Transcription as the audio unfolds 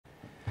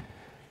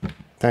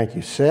Thank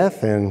you,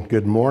 Seth, and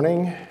good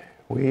morning.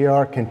 We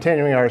are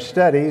continuing our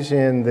studies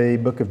in the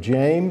book of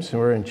James.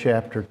 We're in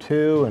chapter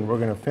 2, and we're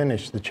going to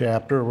finish the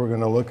chapter. We're going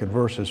to look at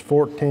verses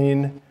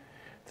 14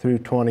 through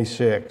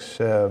 26.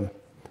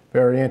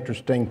 Very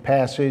interesting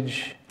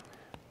passage,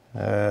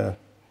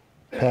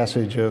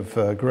 passage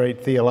of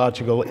great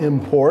theological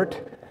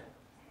import.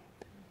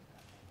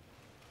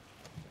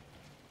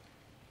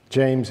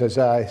 James, as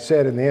I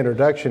said in the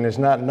introduction, is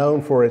not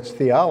known for its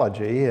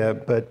theology,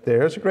 but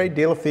there's a great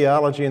deal of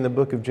theology in the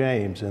book of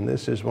James, and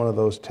this is one of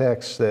those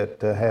texts that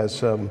has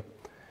some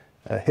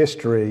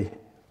history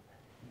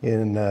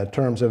in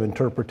terms of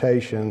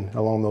interpretation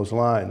along those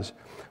lines.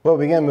 We'll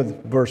begin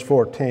with verse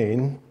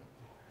 14.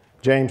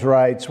 James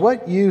writes,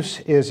 "What use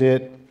is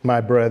it,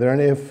 my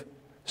brethren, if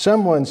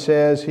someone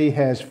says he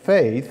has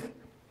faith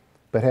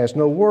but has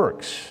no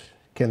works?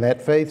 Can that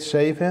faith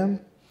save him?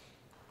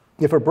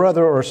 If a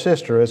brother or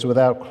sister is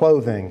without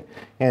clothing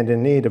and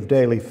in need of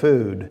daily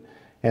food,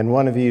 and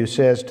one of you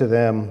says to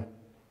them,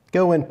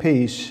 'Go in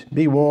peace,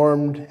 be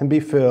warmed and be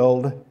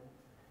filled,'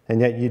 and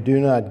yet you do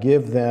not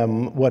give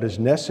them what is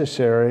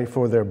necessary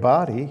for their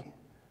body,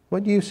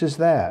 what use is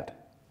that?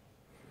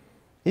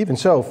 Even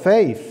so,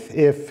 faith,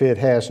 if it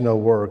has no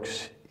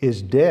works,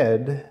 is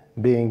dead,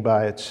 being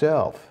by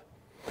itself.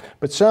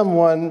 But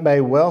someone may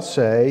well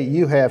say,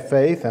 'You have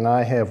faith and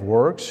I have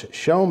works.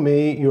 Show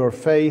me your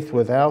faith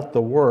without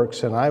the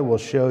works, and I will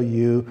show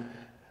you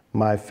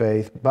my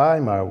faith by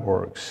my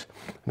works.'"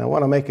 And I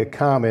want to make a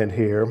comment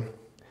here,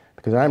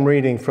 because I'm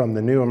reading from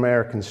the New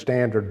American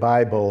Standard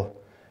Bible,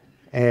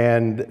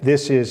 and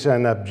this is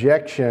an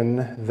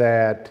objection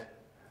that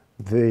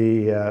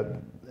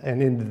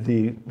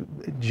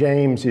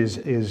James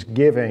is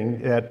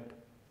giving that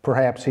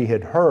perhaps he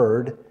had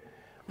heard.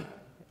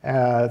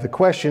 The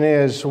question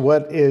is,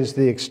 what is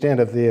the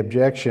extent of the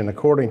objection?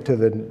 According to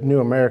the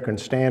New American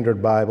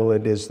Standard Bible,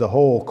 it is the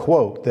whole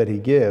quote that he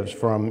gives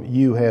from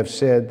 "You have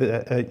said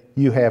that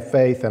you have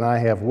faith and I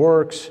have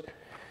works,"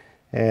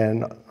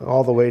 and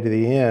all the way to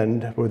the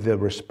end with the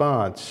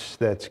response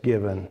that's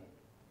given.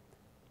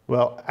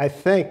 Well, I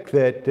think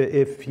that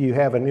if you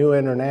have a New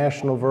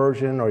International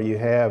Version or you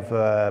have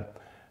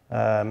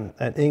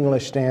an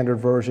English Standard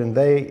Version,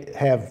 they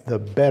have the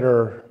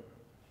better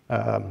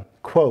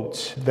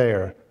quotes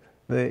there.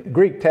 The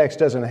Greek text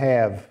doesn't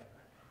have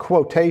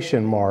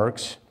quotation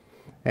marks,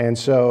 and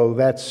so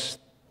that's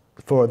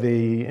for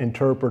the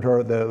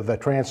interpreter, the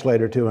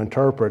translator to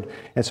interpret.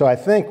 And so I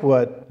think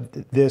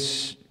what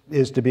this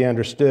is to be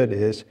understood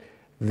is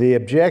the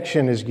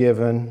objection is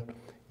given,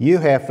 "You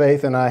have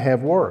faith and I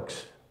have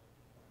works."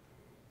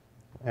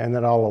 And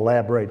then I'll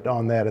elaborate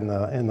on that in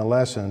the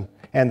lesson.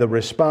 And the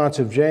response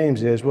of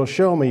James is, "Well,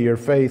 show me your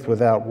faith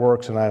without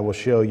works, and I will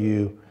show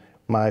you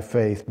my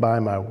faith by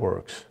my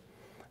works."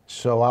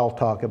 So I'll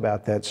talk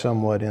about that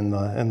somewhat in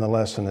the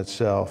lesson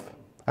itself.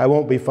 I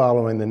won't be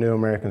following the New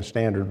American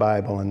Standard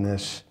Bible in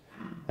this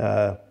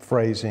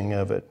phrasing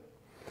of it.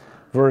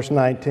 Verse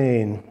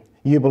 19,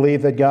 "You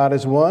believe that God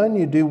is one,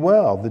 you do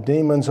well. The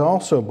demons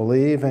also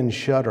believe and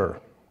shudder.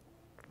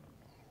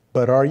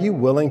 But are you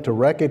willing to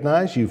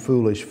recognize, you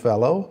foolish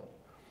fellow,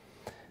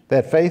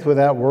 that faith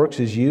without works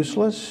is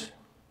useless?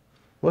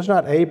 Was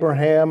not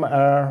Abraham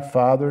our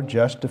father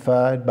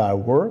justified by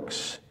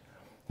works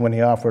when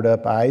he offered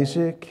up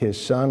Isaac, his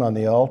son, on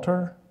the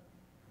altar?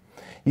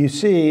 You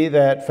see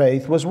that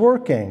faith was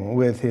working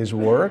with his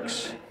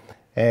works,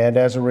 and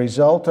as a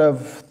result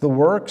of the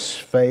works,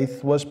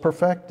 faith was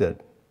perfected.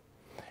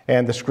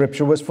 And the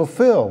scripture was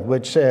fulfilled,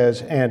 which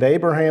says, 'And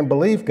Abraham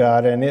believed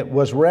God, and it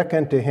was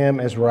reckoned to him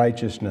as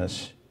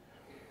righteousness.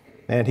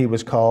 And he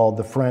was called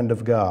the friend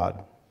of God.'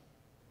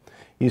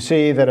 You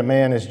see that a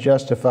man is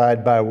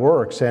justified by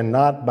works and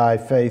not by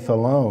faith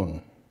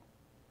alone.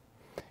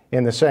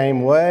 In the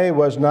same way,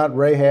 was not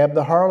Rahab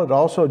the harlot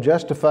also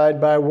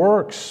justified by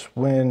works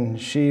when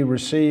she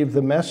received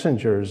the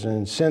messengers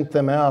and sent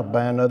them out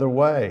by another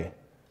way?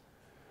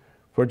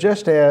 For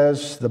just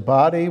as the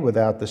body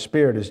without the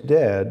spirit is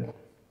dead,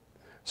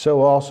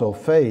 so also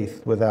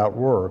faith without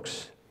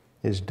works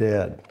is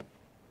dead."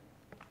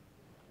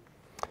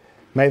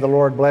 May the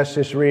Lord bless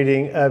this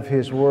reading of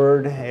His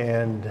Word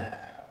and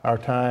our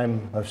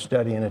time of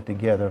studying it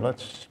together.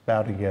 Let's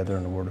bow together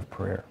in a word of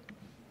prayer.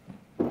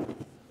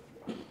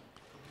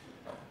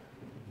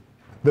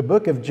 The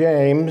book of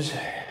James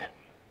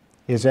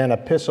is an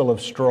epistle of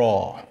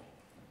straw.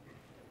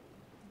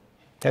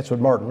 That's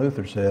what Martin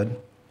Luther said.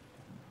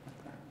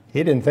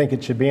 He didn't think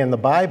it should be in the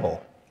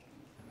Bible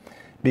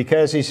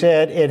because he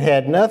said it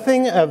had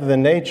nothing of the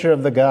nature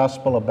of the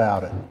gospel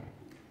about it.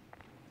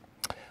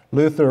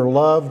 Luther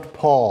loved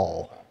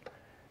Paul,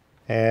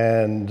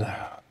 and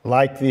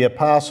like the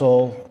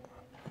apostle,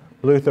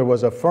 Luther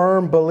was a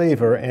firm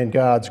believer in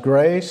God's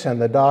grace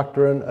and the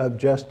doctrine of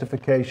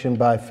justification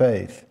by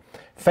faith.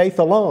 Faith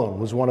alone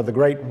was one of the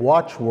great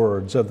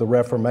watchwords of the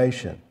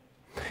Reformation.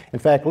 In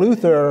fact,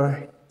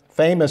 Luther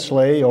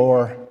famously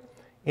or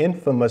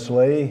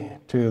infamously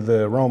to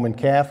the Roman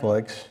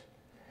Catholics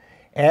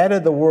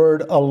added the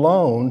word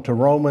alone to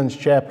Romans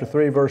chapter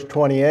 3, verse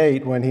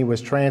 28 when he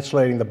was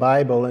translating the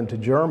Bible into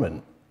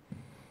German.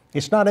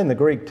 It's not in the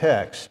Greek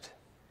text.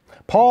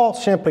 Paul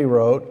simply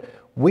wrote,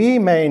 "We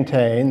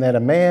maintain that a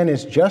man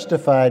is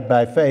justified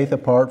by faith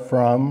apart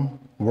from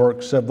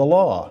works of the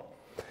law."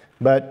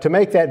 But to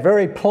make that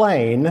very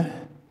plain,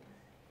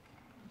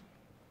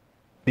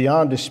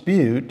 beyond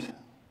dispute,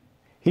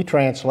 he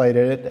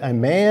translated it, "A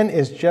man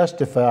is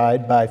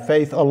justified by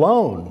faith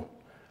alone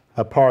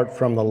apart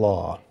from the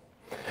law."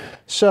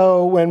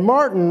 So when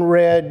Martin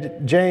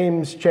read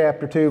James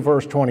chapter 2,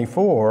 verse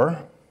 24,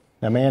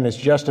 "A man is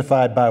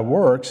justified by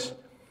works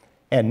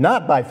and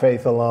not by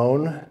faith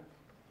alone,"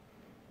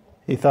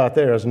 he thought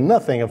there is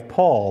nothing of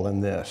Paul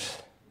in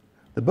this.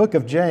 The book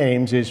of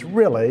James is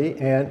really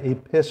an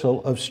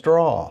epistle of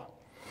straw.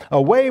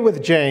 "Away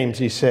with James,"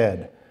 he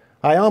said.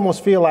 "I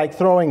almost feel like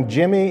throwing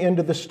Jimmy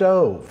into the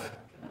stove."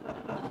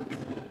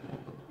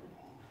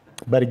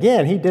 But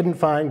again, he didn't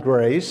find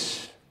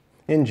grace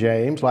in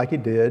James like he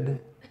did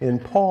in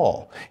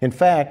Paul. In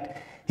fact,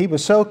 he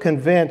was so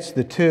convinced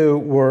the two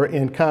were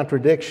in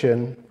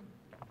contradiction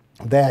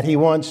that he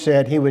once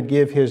said he would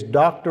give his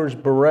doctor's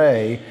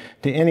beret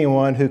to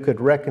anyone who could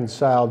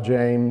reconcile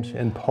James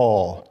and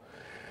Paul.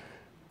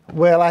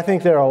 Well, I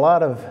think there are a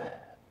lot of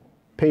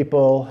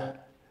people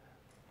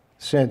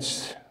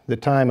since the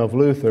time of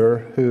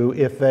Luther who,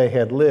 if they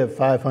had lived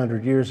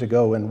 500 years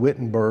ago in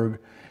Wittenberg,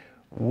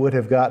 would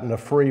have gotten a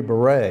free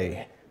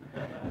beret.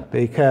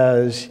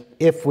 Because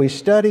if we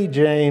study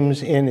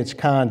James in its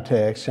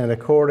context and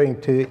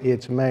according to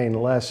its main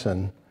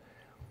lesson,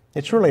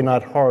 it's really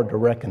not hard to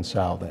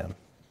reconcile them.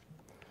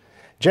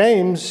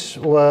 James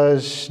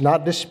was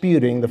not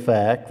disputing the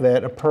fact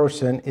that a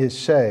person is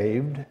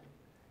saved,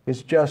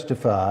 is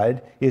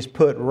justified, is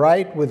put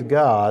right with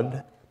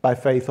God by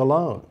faith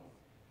alone.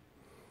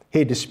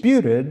 He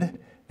disputed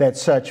that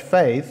such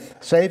faith,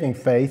 saving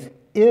faith,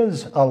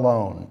 is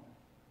alone.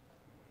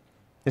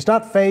 It's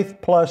not faith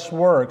plus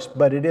works,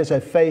 but it is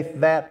a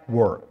faith that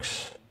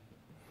works.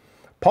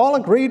 Paul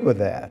agreed with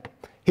that.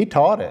 He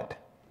taught it.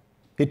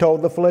 He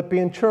told the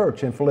Philippian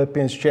church in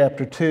Philippians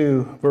chapter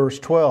 2, verse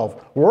 12,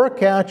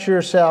 "Work out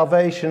your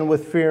salvation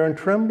with fear and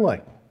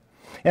trembling."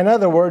 In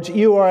other words,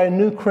 you are a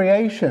new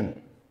creation.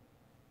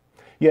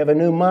 You have a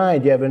new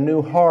mind, you have a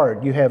new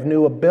heart, you have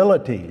new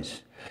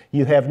abilities,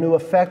 you have new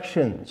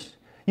affections.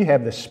 You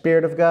have the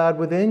Spirit of God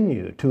within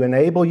you to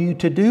enable you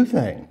to do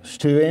things,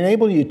 to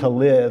enable you to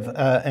live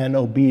an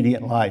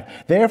obedient life.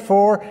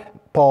 Therefore,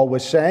 Paul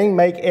was saying,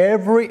 make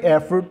every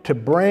effort to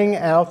bring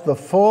out the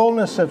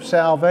fullness of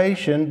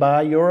salvation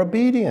by your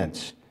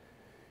obedience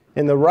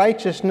in the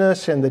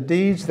righteousness and the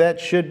deeds that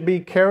should be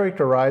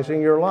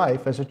characterizing your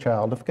life as a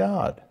child of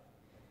God.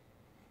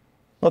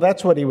 Well,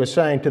 that's what he was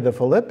saying to the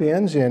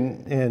Philippians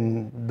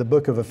in the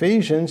book of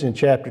Ephesians in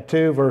chapter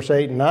 2, verse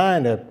 8 and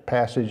 9, a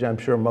passage I'm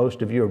sure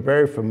most of you are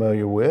very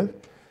familiar with.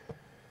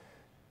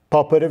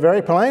 Paul put it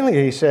very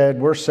plainly. He said,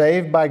 we're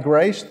saved by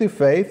grace through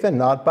faith and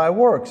not by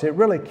works. It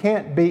really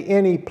can't be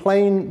any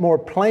more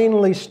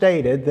plainly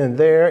stated than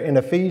there in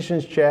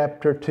Ephesians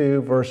chapter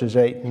 2, verses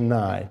 8 and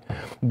 9.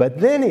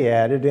 But then he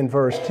added in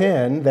verse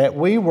 10 that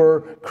we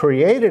were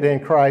created in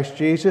Christ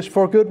Jesus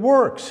for good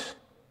works.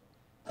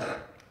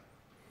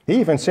 He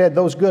even said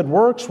those good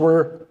works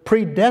were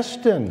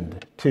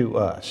predestined to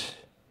us,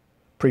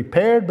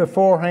 prepared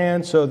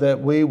beforehand so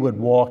that we would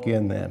walk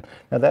in them.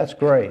 Now that's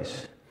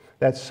grace.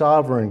 That's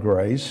sovereign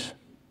grace.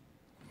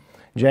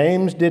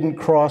 James didn't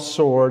cross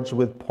swords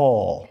with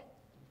Paul.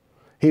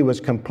 He was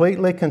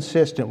completely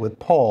consistent with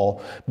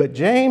Paul, but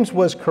James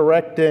was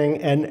correcting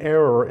an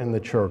error in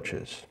the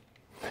churches.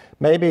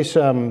 Maybe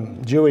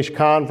some Jewish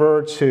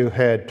converts who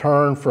had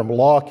turned from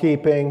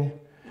law-keeping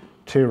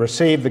to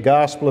receive the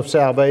gospel of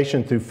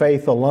salvation through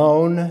faith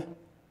alone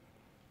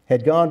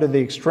had gone to the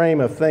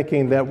extreme of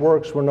thinking that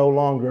works were no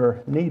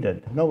longer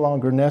needed, no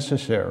longer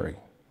necessary.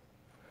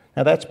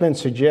 Now that's been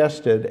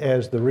suggested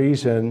as the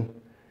reason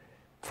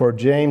for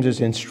James's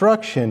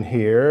instruction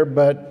here,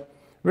 but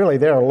really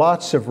there are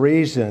lots of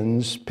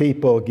reasons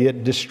people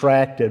get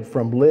distracted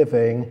from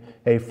living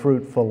a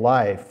fruitful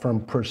life,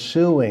 from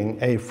pursuing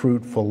a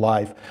fruitful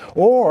life,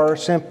 or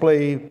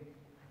simply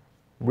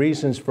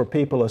reasons for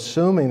people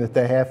assuming that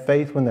they have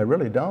faith when they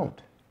really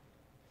don't.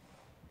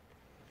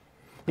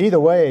 Either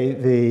way,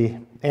 the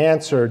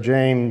answer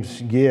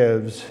James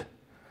gives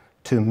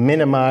to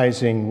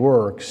minimizing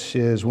works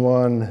is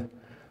one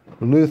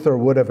Luther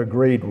would have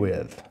agreed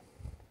with.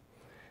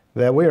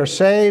 That we are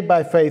saved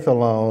by faith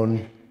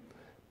alone,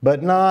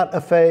 but not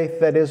a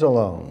faith that is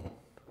alone.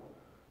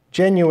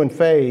 Genuine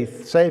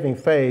faith, saving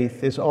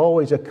faith, is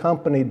always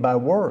accompanied by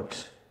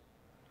works.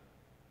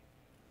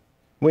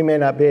 We may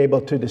not be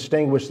able to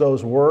distinguish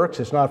those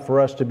works. It's not for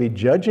us to be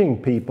judging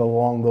people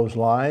along those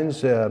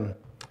lines,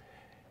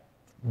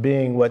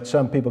 being what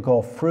some people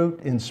call fruit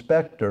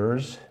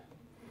inspectors.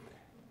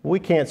 We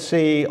can't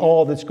see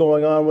all that's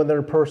going on within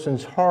a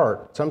person's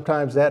heart.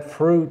 Sometimes that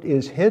fruit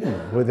is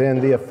hidden within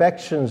the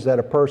affections that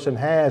a person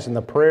has and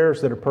the prayers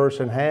that a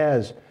person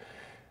has.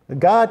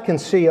 God can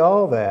see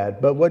all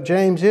that, but what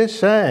James is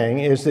saying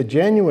is that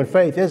genuine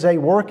faith is a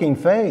working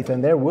faith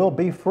and there will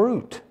be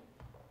fruit.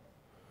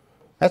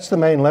 That's the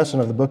main lesson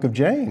of the book of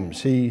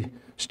James. He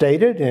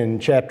stated in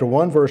chapter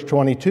 1, verse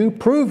 22,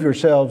 "Prove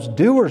yourselves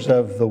doers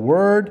of the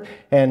word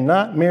and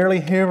not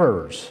merely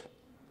hearers."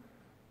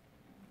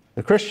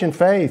 The Christian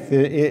faith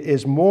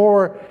is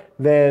more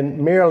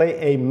than merely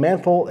a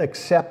mental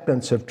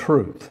acceptance of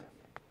truth.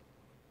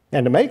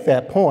 And to make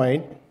that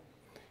point,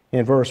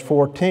 in verse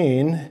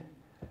 14,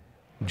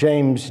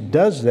 James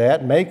does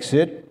that, makes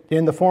it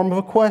in the form of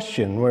a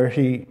question where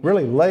he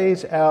really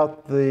lays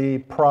out the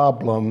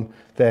problem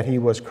that he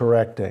was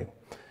correcting.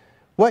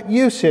 What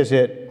use is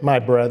it, my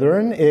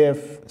brethren,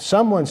 if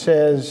someone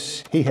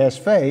says he has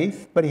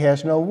faith, but he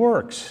has no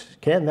works?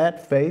 Can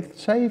that faith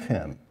save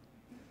him?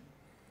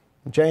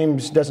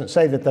 James doesn't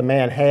say that the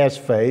man has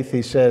faith.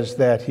 He says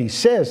that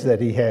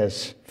he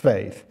has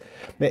faith.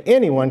 Now,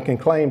 anyone can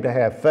claim to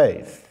have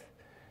faith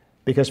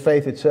because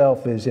faith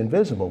itself is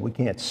invisible. We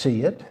can't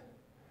see it.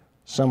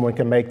 Someone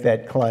can make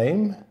that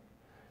claim.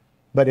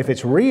 But if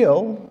it's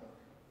real,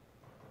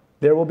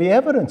 there will be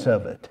evidence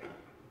of it.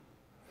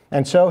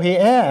 And so he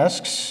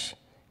asks,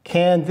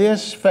 can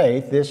this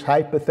faith, this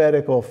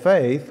hypothetical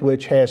faith,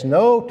 which has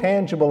no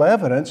tangible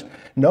evidence,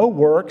 no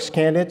works,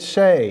 can it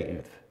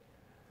save?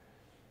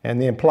 And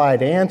the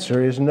implied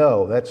answer is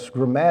no. That's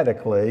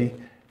grammatically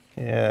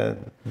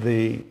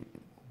the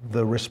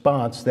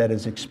response that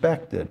is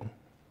expected.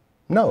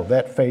 No,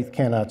 that faith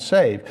cannot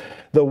save.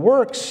 The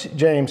works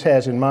James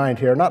has in mind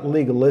here are not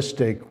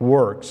legalistic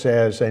works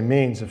as a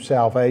means of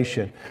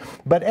salvation,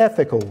 but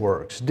ethical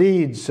works,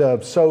 deeds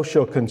of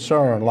social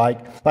concern, like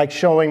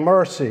showing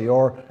mercy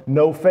or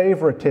no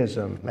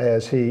favoritism,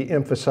 as he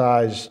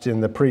emphasized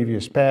in the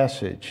previous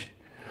passage.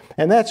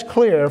 And that's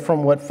clear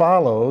from what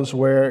follows,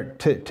 where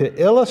to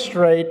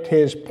illustrate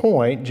his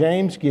point,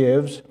 James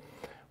gives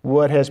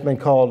what has been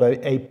called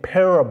a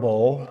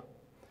parable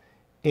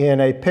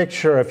in a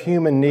picture of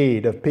human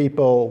need, of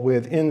people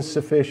with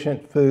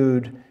insufficient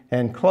food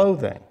and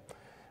clothing.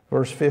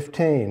 Verse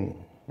 15,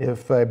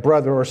 if a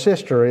brother or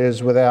sister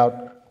is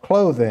without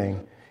clothing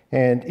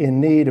and in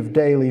need of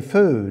daily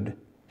food,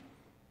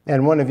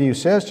 and one of you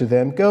says to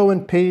them, "Go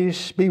in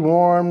peace, be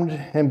warmed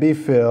and be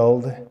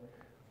filled,"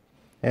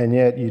 and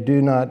yet you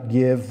do not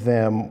give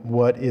them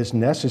what is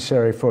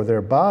necessary for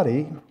their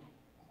body,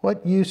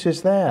 what use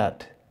is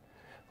that?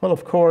 Well,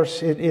 of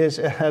course, it is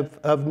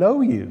of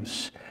no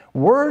use.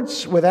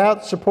 Words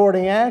without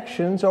supporting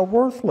actions are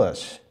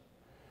worthless.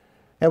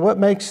 And what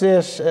makes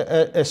this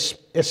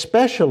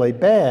especially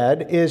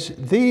bad is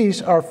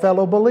these are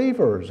fellow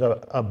believers,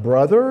 a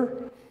brother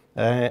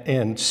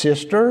and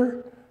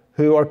sister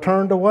who are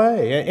turned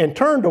away, and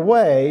turned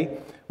away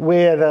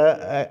with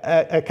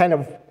a kind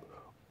of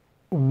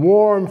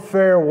warm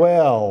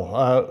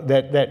farewell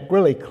that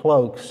really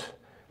cloaks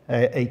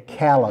a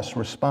callous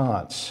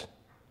response.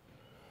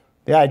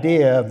 The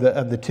idea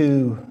of the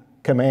two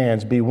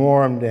commands, be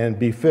warmed and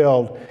be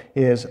filled,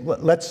 is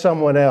let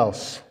someone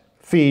else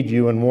feed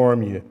you and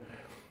warm you.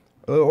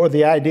 Or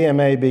the idea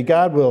may be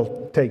God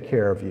will take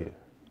care of you.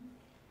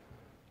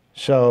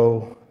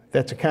 So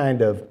that's a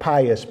kind of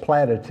pious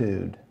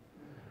platitude.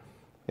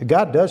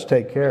 God does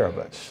take care of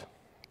us.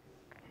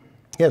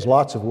 He has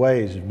lots of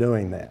ways of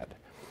doing that.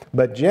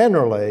 But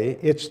generally,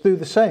 it's through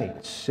the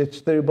saints.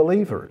 It's through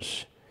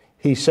believers.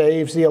 He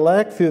saves the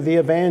elect through the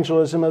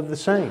evangelism of the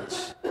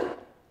saints.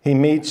 He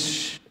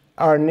meets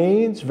our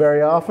needs very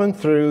often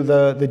through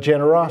the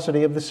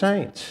generosity of the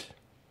saints.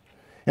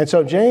 And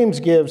so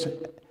James gives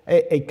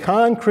a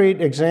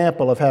concrete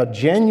example of how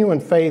genuine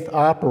faith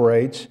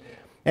operates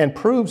and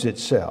proves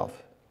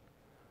itself.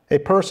 A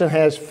person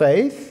has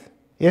faith,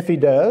 if he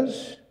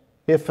does.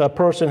 If a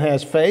person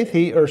has faith,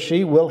 he or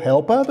she will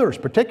help others,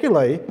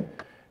 particularly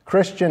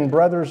Christian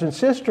brothers and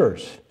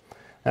sisters.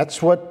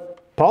 That's what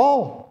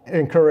Paul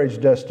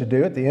encouraged us to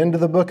do at the end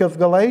of the book of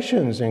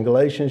Galatians. In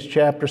Galatians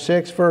chapter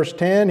 6, verse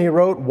 10, he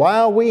wrote,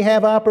 "While we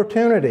have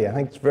opportunity," I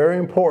think it's very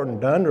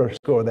important to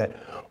underscore that,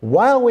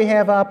 while we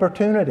have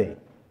opportunity.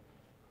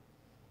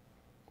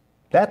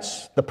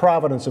 That's the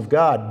providence of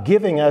God,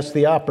 giving us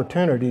the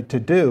opportunity to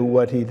do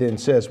what he then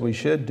says we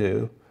should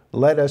do.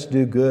 Let us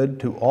do good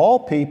to all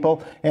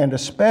people, and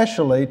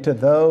especially to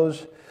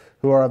those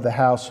who are of the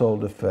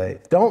household of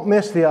faith. Don't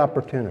miss the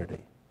opportunity.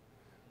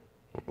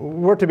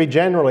 We're to be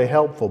generally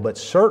helpful, but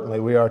certainly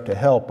we are to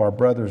help our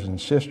brothers and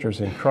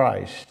sisters in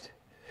Christ.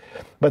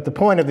 But the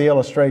point of the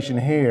illustration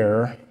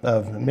here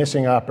of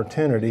missing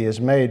opportunity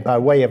is made by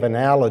way of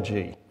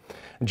analogy.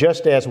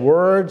 Just as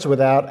words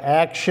without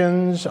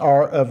actions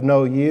are of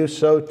no use,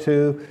 so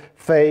too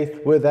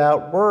faith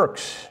without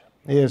works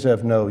is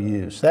of no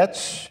use.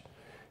 That's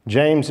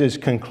James's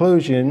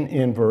conclusion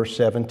in verse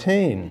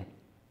 17.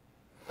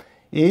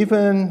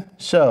 Even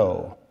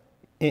so,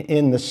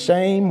 in the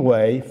same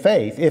way,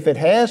 faith, if it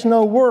has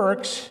no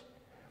works,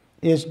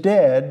 is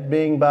dead,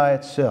 being by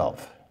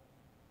itself.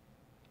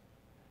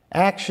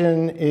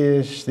 Action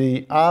is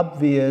the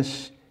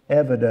obvious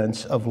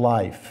evidence of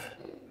life.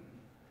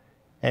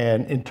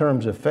 And in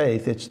terms of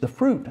faith, it's the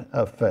fruit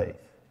of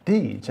faith.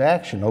 Deeds,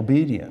 action,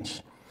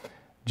 obedience.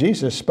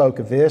 Jesus spoke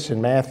of this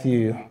in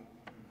Matthew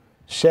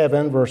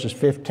 7, verses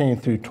 15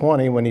 through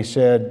 20, when he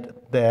said,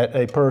 that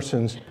a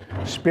person's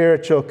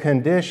spiritual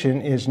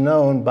condition is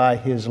known by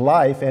his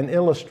life and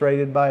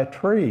illustrated by a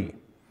tree.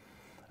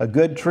 A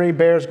good tree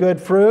bears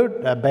good fruit,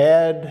 a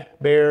bad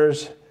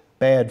bears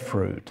bad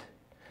fruit.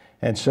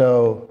 And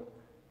so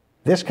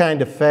this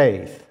kind of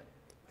faith,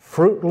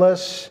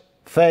 fruitless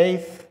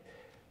faith,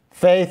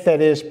 faith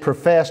that is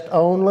professed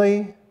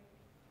only,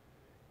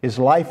 is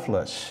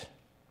lifeless.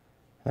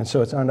 And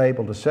so it's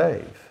unable to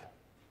save.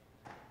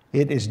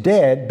 It is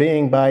dead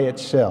being by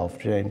itself,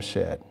 James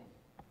said.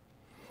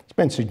 It's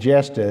been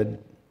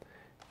suggested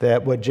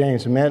that what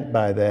James meant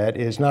by that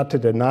is not to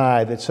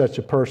deny that such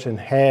a person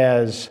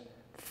has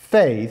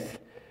faith.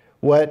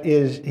 What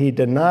he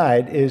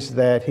denied is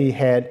that he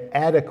had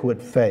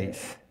adequate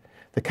faith,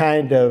 the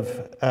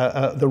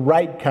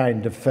right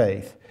kind of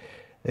faith.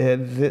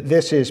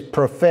 This is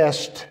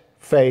professed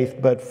faith,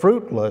 but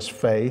fruitless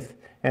faith,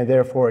 and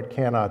therefore it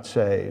cannot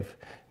save.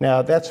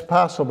 Now, that's a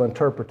possible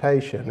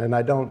interpretation, and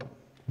I don't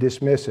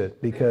dismiss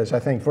it, because I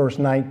think verse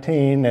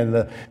 19 and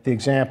the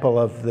example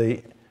of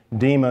the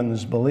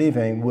demons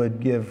believing would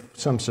give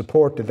some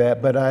support to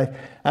that. But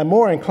I'm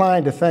more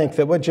inclined to think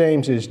that what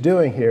James is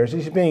doing here is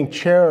he's being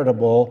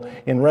charitable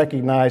in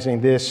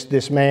recognizing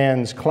this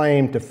man's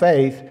claim to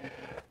faith,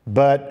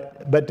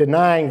 but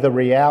denying the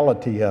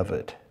reality of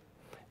it.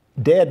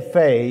 Dead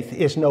faith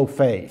is no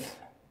faith,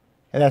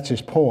 and that's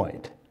his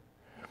point.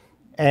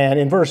 And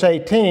in verse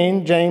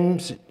 18,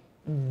 James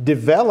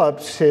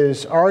develops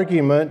his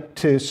argument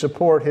to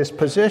support his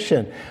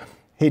position.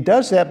 He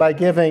does that by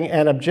giving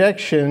an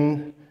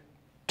objection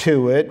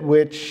to it,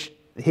 which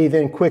he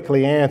then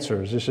quickly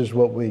answers. This is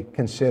what we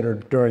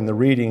considered during the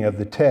reading of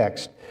the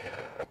text.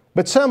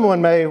 But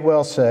someone may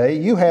well say,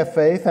 you have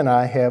faith and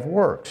I have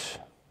works.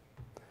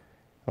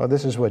 Well,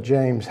 this is what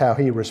James, how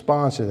he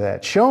responds to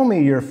that. Show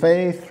me your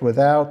faith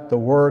without the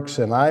works,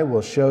 and I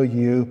will show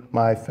you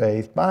my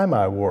faith by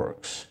my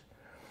works.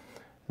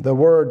 The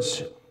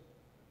words,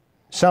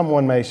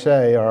 someone may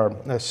say, are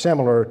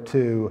similar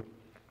to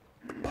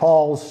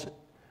Paul's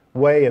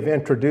way of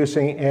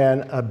introducing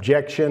an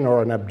objection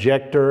or an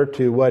objector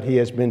to what he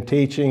has been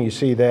teaching. You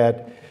see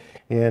that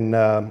in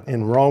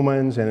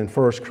Romans and in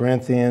 1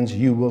 Corinthians,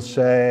 you will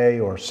say,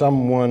 or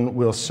someone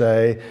will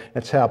say.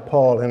 That's how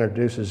Paul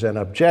introduces an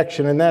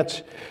objection, and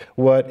that's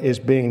what is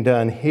being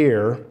done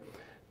here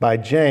by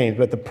James.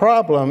 But the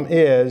problem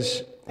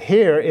is,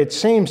 here it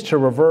seems to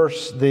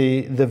reverse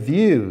the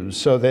views,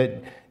 so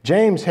that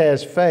James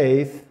has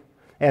faith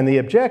and the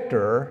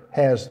objector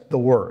has the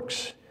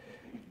works.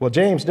 Well,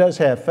 James does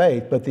have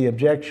faith, but the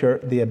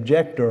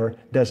objector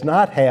does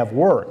not have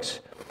works.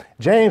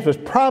 James was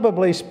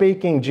probably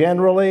speaking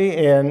generally,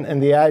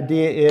 and the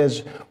idea is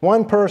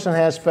one person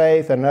has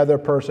faith, another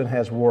person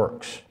has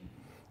works.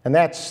 And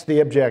that's the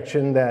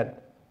objection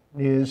that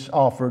is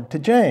offered to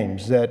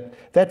James,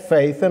 that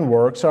faith and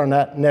works are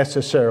not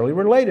necessarily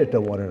related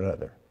to one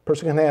another. A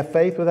person can have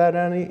faith without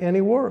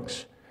any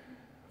works.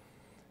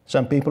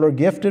 Some people are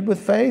gifted with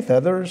faith,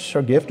 others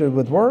are gifted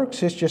with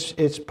works.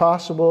 It's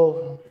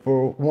possible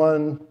for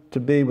one to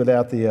be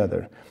without the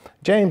other.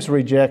 James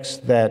rejects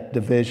that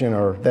division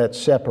or that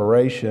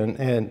separation,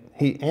 and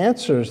he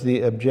answers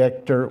the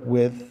objector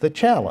with the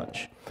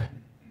challenge.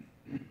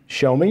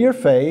 Show me your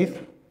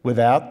faith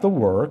without the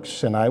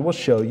works, and I will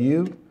show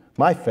you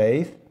my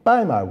faith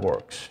by my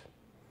works.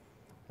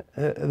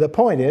 The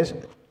point is,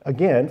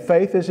 again,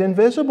 faith is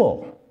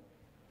invisible.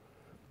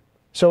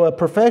 So a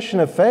profession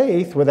of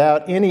faith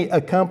without any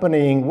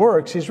accompanying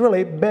works is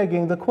really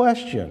begging the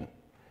question.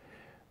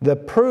 The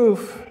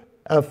proof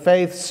of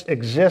faith's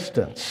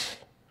existence,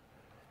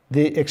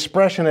 the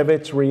expression of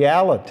its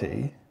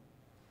reality,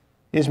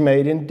 is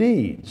made in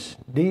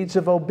deeds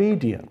of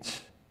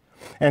obedience.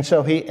 And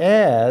so he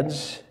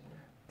adds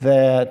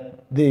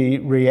that the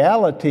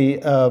reality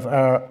of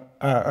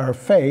our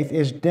faith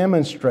is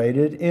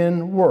demonstrated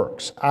in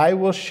works. I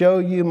will show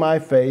you my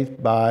faith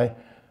by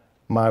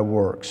my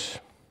works.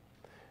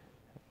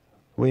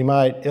 We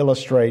might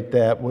illustrate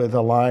that with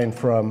a line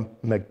from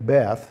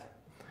Macbeth.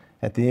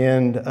 At the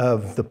end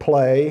of the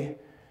play,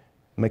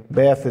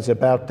 Macbeth is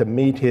about to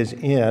meet his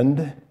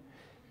end.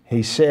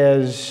 He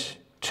says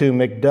to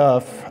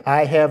Macduff,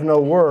 I have no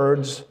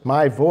words,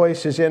 my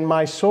voice is in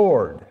my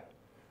sword.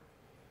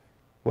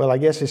 Well, I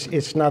guess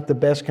it's not the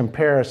best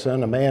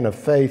comparison, a man of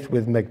faith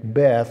with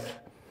Macbeth,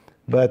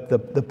 but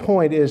the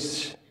point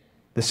is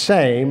the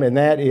same, and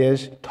that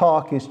is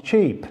talk is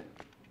cheap.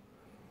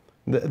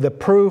 The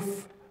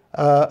proof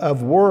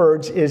of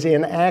words is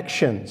in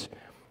actions.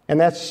 And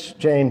that's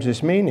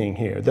James's meaning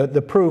here.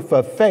 The proof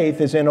of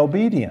faith is in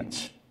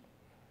obedience.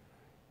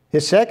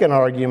 His second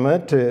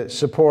argument to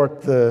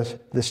support the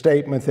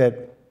statement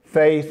that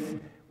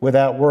faith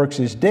without works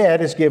is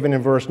dead is given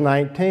in verse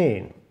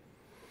 19.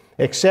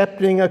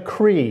 Accepting a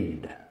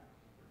creed,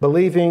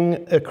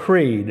 believing a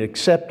creed,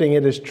 accepting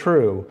it as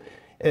true,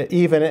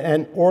 even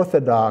an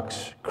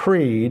orthodox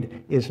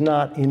creed is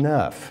not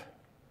enough.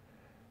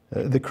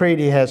 The creed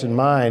he has in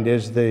mind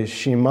is the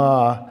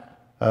Shema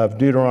of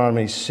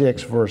Deuteronomy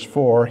 6, verse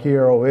 4.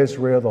 Hear, O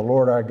Israel, the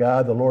Lord our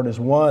God, the Lord is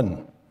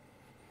one.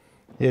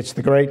 It's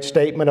the great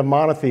statement of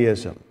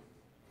monotheism.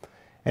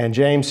 And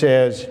James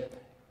says,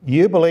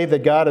 you believe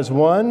that God is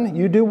one,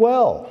 you do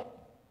well.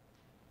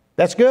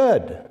 That's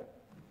good.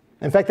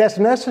 In fact, that's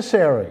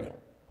necessary.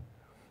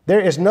 There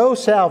is no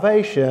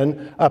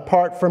salvation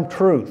apart from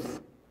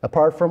truth,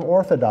 apart from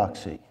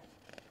orthodoxy.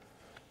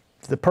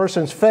 The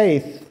person's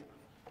faith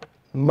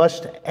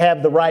must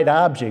have the right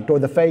object, or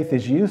the faith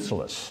is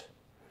useless.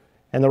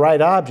 And the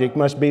right object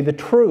must be the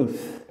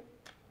truth.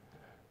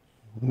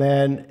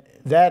 Man,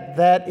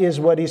 that is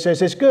what he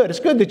says is good. It's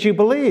good that you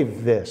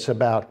believe this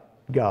about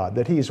God,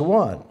 that He's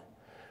one.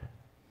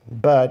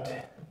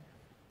 But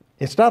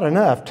it's not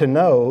enough to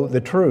know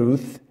the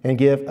truth and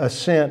give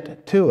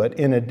assent to it.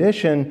 In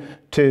addition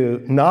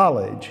to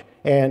knowledge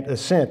and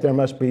assent, there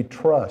must be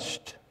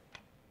trust,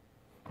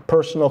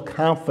 personal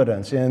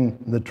confidence in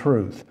the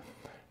truth.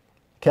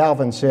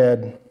 Calvin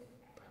said,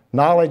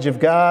 knowledge of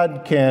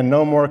God can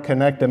no more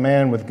connect a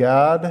man with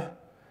God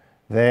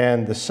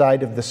than the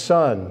sight of the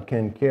sun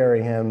can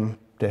carry him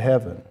to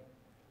heaven.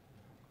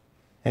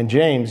 And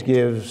James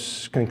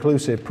gives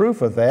conclusive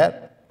proof of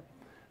that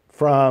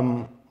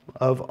from,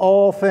 of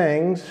all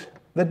things,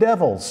 the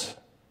devils.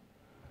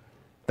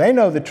 They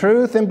know the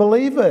truth and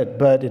believe it,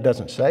 but it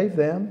doesn't save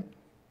them.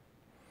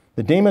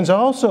 The demons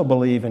also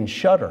believe and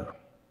shudder.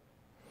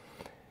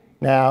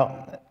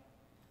 Now,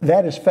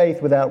 that is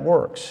faith without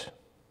works.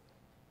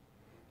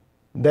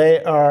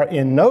 They are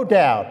in no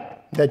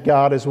doubt that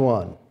God is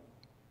one.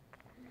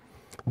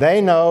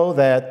 They know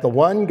that the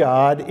one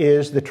God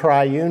is the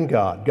triune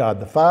God, God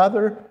the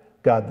Father,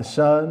 God the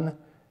Son,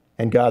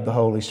 and God the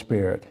Holy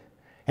Spirit.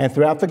 And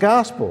throughout the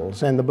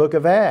Gospels and the book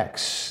of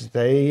Acts,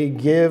 they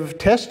give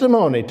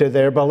testimony to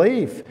their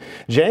belief.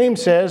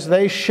 James says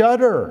they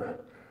shudder,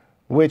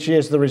 which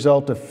is the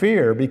result of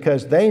fear,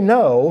 because they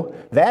know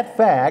that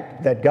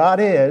fact that God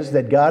is,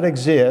 that God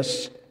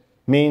exists,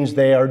 means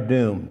they are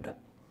doomed.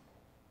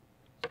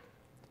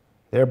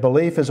 Their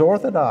belief is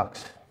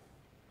orthodox.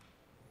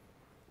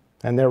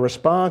 And their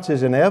response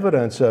is an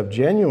evidence of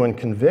genuine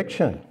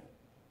conviction,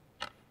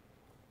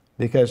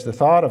 because the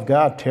thought of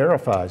God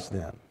terrifies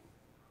them,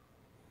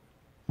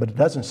 but it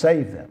doesn't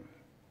save them.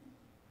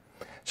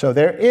 So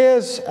there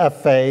is a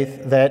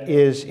faith that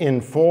is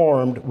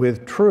informed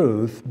with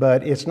truth,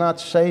 but it's not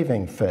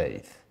saving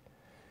faith.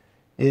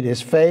 It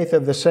is faith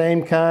of the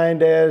same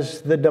kind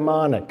as the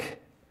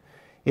demonic.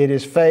 It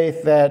is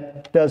faith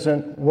that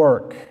doesn't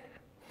work.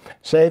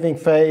 Saving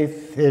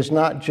faith is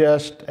not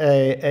just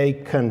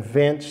a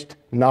convinced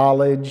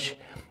knowledge.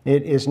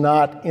 It is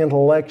not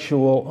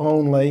intellectual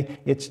only.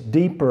 It's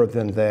deeper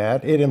than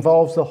that. It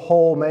involves the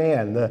whole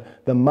man,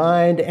 the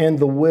mind and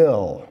the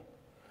will.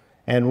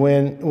 And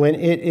when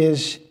it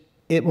is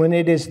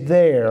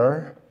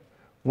there,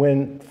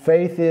 when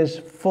faith is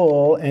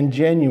full and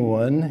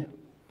genuine,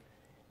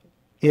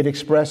 it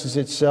expresses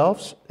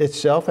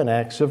itself in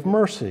acts of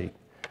mercy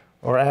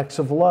or acts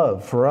of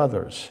love for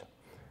others.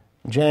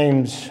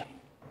 James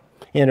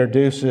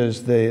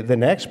introduces the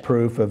next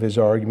proof of his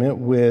argument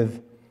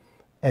with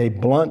a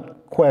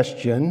blunt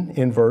question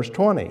in verse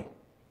 20.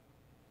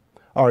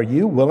 Are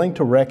you willing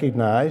to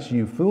recognize,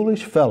 you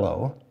foolish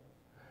fellow,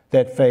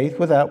 that faith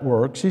without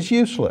works is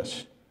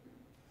useless?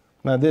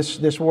 Now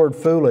this word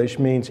foolish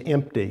means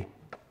empty,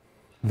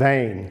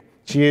 vain.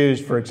 It's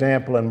used, for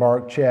example, in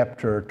Mark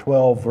chapter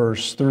 12,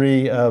 verse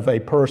 3, of a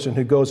person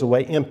who goes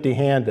away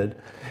empty-handed.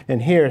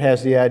 And here it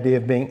has the idea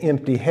of being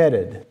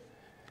empty-headed.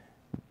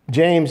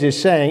 James is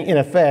saying, in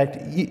effect,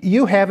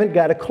 you haven't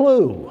got a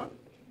clue.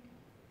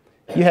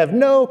 You have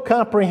no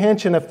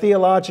comprehension of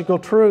theological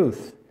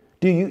truth.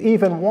 Do you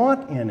even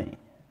want any?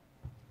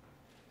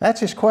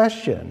 That's his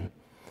question.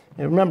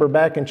 And remember,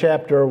 back in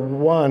chapter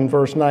 1,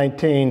 verse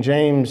 19,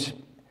 James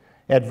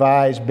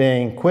advised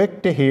being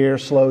quick to hear,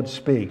 slow to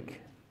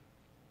speak.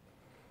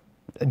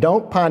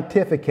 Don't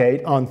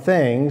pontificate on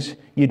things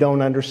you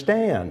don't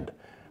understand.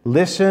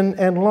 Listen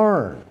and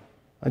learn.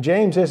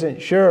 James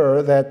isn't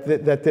sure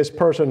that this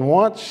person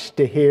wants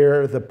to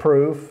hear the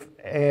proof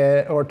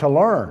or to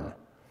learn.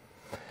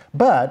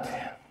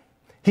 But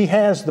he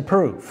has the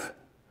proof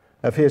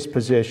of his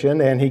position,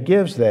 and he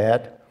gives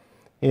that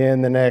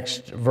in the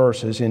next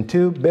verses in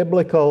two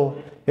biblical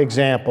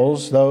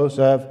examples, those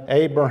of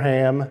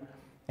Abraham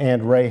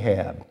and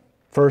Rahab.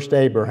 First,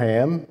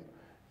 Abraham,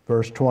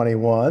 verse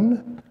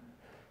 21.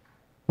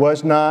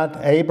 Was not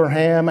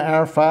Abraham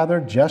our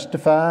father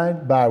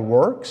justified by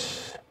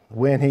works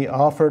when he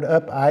offered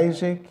up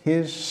Isaac,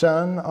 his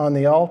son, on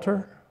the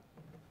altar?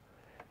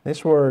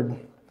 This word,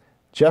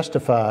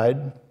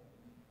 justified,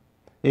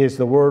 is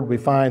the word we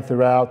find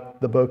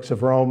throughout the books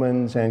of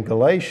Romans and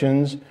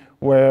Galatians,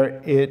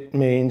 where it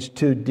means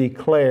to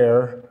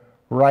declare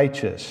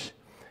righteous.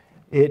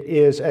 It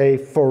is a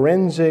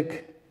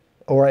forensic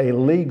or a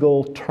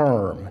legal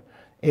term.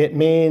 It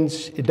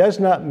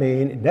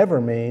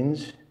never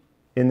means,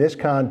 in this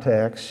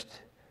context,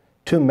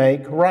 to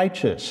make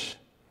righteous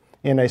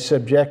in a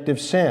subjective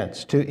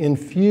sense, to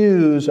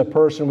infuse a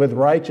person with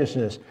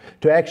righteousness,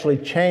 to actually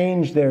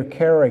change their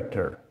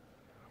character.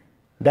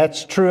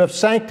 That's true of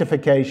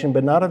sanctification,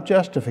 but not of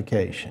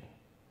justification.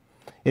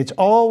 It's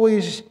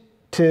always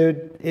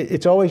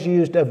it's always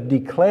used of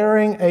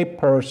declaring a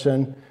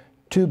person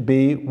to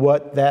be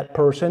what that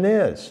person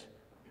is,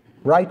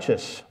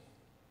 righteous.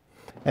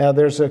 Now,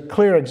 there's a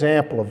clear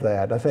example of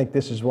that. I think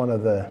this is one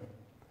of the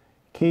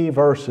key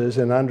verses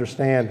in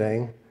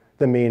understanding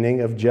the meaning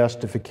of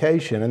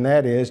justification, and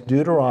that is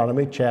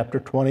Deuteronomy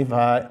chapter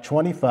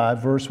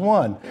 25, verse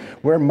 1,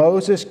 where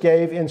Moses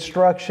gave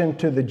instruction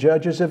to the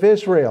judges of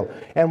Israel.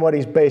 And what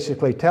he's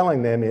basically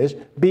telling them is,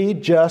 be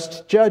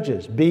just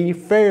judges, be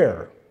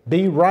fair,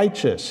 be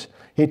righteous.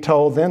 He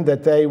told them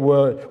that they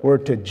were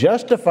to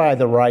justify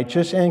the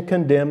righteous and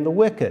condemn the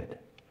wicked.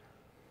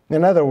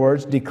 In other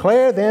words,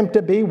 declare them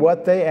to be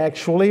what they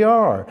actually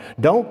are.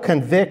 Don't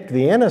convict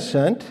the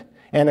innocent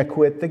and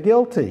acquit the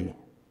guilty.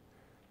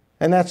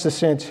 And that's the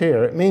sense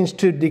here. It means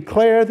to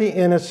declare the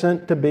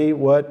innocent to be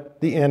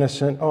what the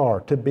innocent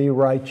are, to be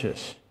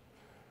righteous.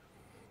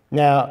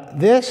 Now,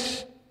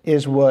 this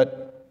is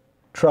what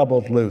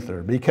troubled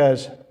Luther,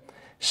 because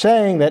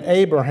saying that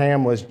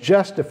Abraham was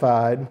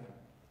justified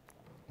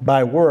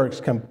by works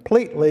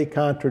completely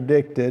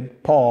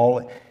contradicted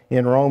Paul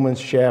in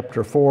Romans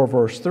chapter 4,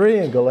 verse 3,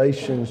 and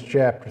Galatians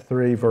chapter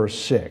 3, verse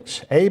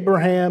 6.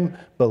 Abraham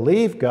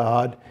believed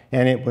God,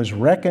 and it was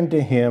reckoned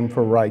to him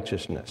for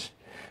righteousness.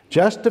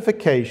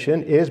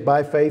 Justification is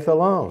by faith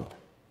alone.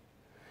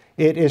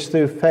 It is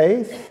through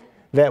faith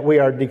that we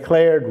are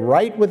declared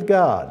right with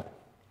God.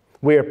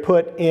 We are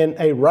put in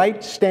a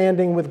right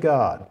standing with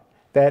God.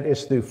 That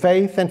is through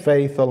faith and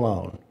faith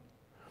alone.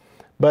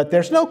 But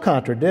there's no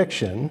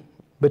contradiction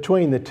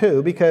between the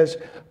two, because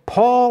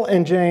Paul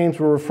and James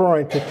were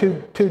referring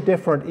to two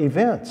different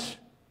events.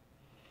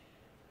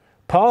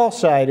 Paul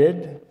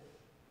cited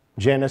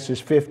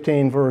Genesis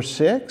 15, verse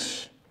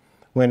 6,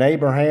 when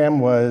Abraham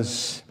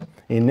was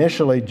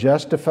initially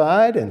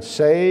justified and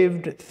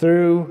saved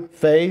through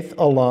faith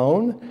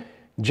alone.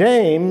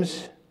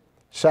 James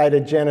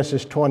cited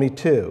Genesis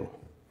 22,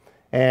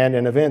 and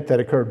an event that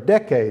occurred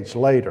decades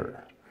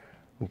later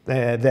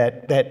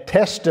that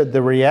tested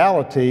the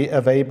reality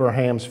of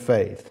Abraham's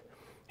faith.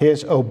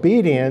 His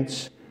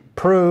obedience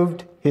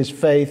proved his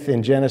faith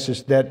in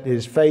Genesis, that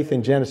his faith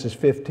in Genesis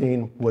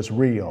 15 was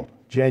real,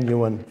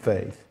 genuine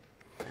faith.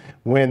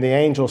 When the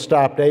angel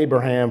stopped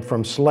Abraham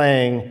from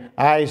slaying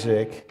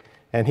Isaac,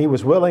 and he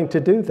was willing to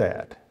do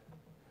that,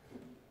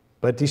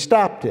 but he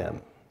stopped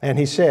him, and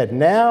he said,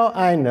 "Now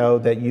I know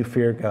that you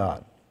fear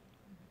God."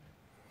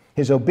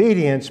 His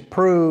obedience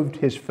proved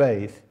his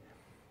faith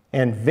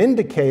and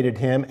vindicated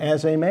him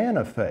as a man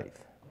of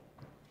faith.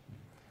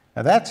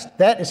 Now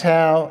that is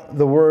how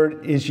the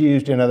word is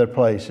used in other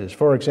places.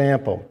 For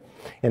example,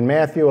 in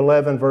Matthew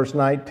 11, verse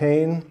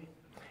 19,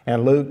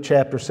 and Luke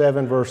chapter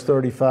 7, verse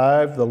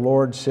 35, the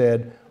Lord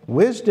said,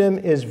 "Wisdom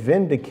is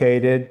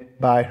vindicated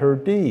by her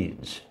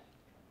deeds."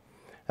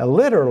 Now,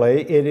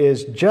 literally, it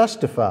is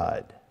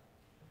justified.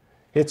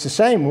 It's the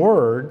same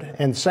word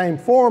and same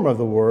form of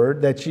the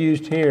word that's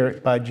used here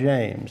by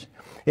James.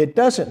 It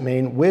doesn't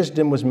mean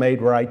wisdom was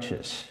made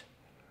righteous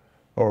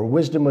or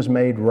wisdom was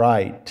made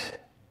right.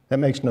 That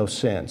makes no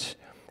sense.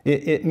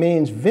 It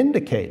means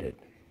vindicated.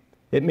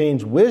 It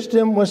means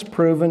wisdom was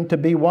proven to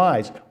be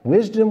wise.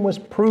 Wisdom was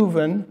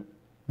proven,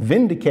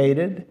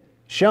 vindicated,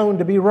 shown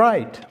to be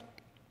right.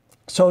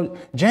 So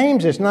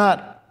James is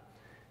not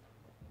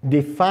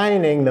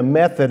defining the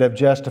method of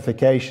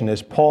justification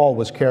as Paul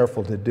was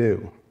careful to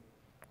do.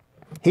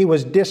 He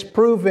was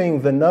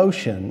disproving the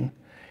notion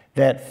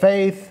that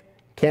faith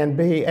can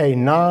be a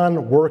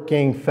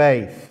non-working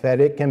faith, that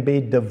it can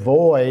be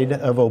devoid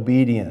of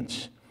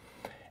obedience.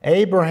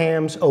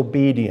 Abraham's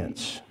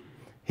obedience,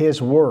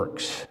 his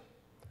works,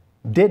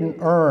 didn't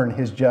earn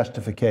his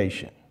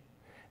justification.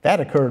 That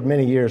occurred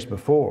many years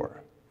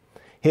before.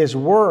 His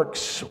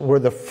works were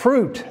the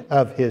fruit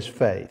of his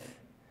faith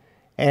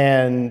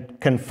and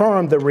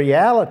confirmed the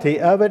reality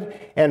of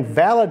it and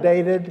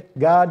validated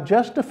God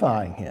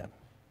justifying him.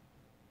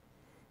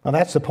 Now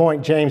that's the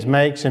point James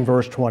makes in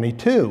verse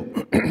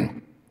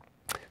 22.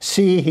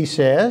 See, he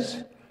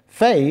says,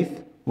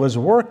 faith was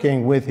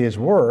working with his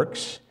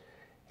works,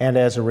 and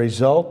as a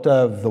result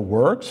of the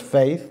works,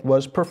 faith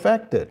was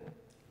perfected.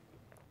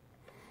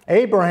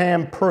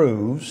 Abraham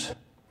proves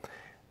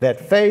that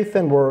faith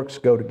and works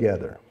go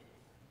together.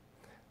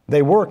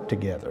 They work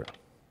together.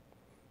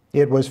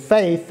 It was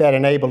faith that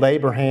enabled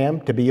Abraham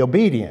to be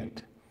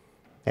obedient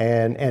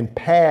and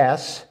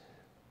pass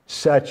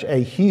such a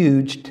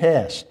huge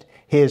test.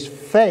 His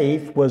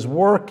faith was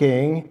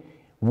working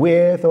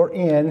with or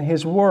in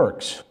his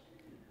works.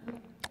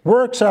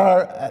 Works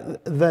are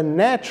the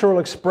natural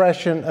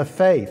expression of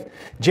faith.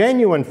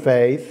 Genuine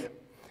faith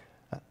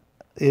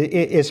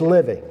is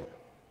living,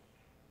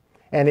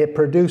 and it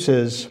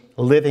produces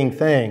living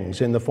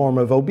things in the form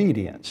of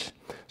obedience.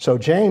 So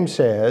James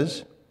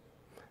says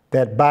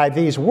that by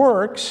these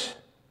works,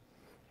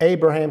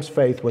 Abraham's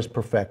faith was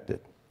perfected.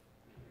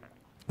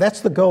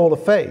 That's the goal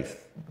of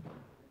faith.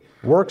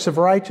 Works of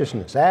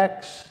righteousness,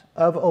 acts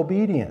of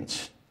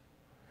obedience.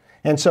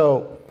 And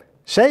so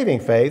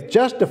saving faith,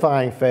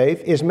 justifying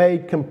faith, is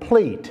made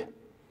complete.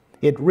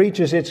 It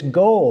reaches its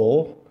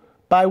goal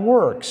by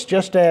works,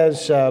 just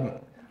as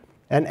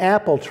an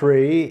apple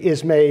tree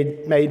is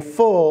made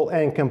full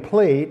and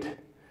complete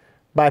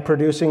by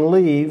producing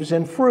leaves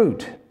and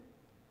fruit.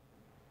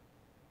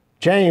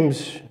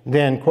 James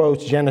then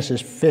quotes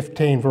Genesis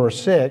 15, verse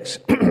 6,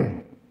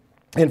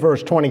 in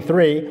verse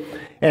 23,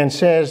 and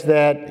says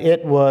that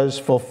it was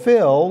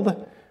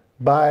fulfilled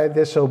by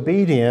this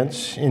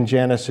obedience in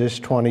Genesis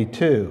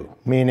 22,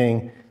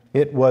 meaning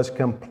it was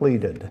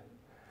completed.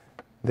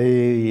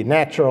 The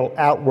natural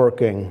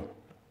outworking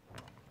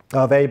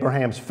of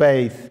Abraham's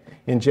faith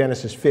in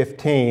Genesis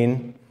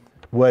 15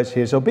 was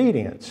his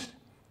obedience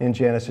in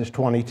Genesis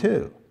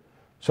 22.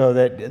 So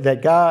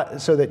that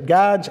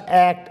God's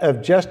act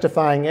of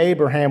justifying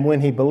Abraham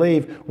when he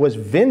believed was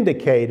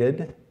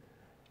vindicated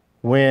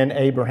when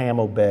Abraham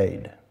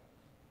obeyed.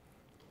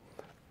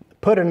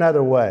 Put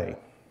another way,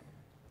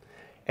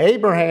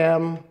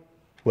 Abraham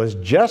was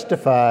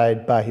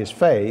justified by his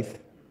faith.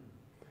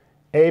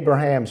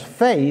 Abraham's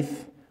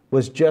faith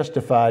was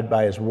justified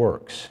by his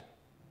works.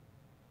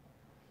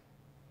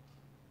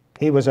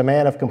 He was a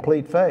man of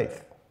complete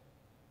faith.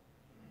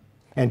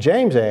 And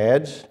James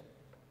adds,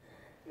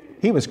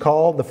 he was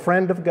called the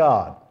friend of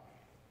God,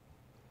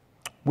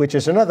 which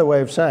is another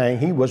way of saying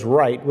he was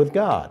right with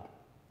God.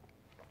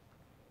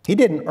 He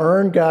didn't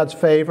earn God's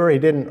favor. He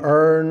didn't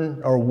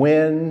earn or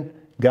win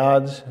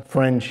God's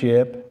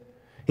friendship.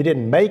 He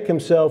didn't make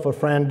himself a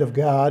friend of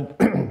God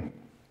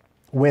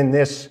when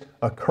this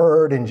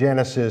occurred in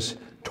Genesis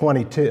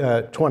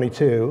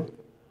 22.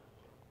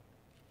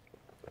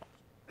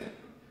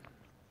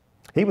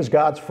 He was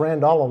God's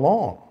friend all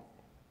along.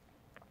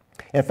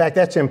 In fact,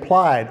 that's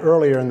implied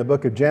earlier in the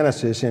book of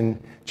Genesis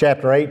in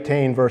chapter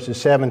 18,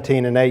 verses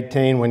 17 and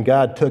 18, when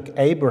God took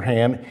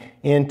Abraham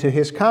into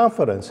his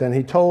confidence and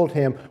he told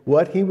him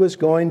what he was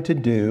going to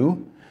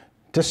do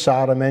to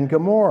Sodom and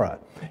Gomorrah.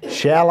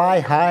 Shall I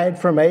hide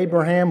from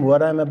Abraham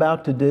what I'm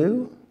about to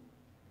do?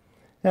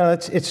 Now,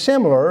 it's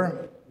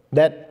similar,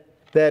 that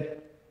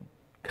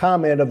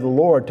comment of the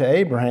Lord to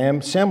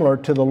Abraham, similar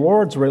to the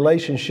Lord's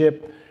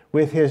relationship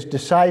with his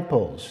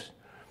disciples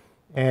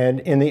and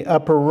in the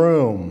upper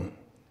room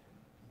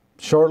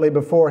shortly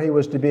before he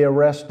was to be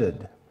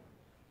arrested,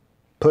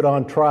 put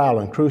on trial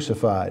and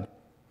crucified.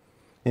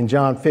 In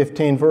John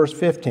 15, verse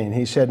 15,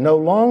 he said, "No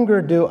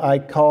longer do I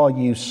call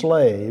you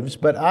slaves,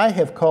 but I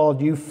have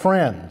called you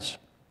friends.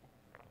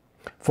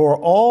 For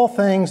all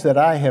things that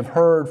I have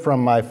heard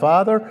from my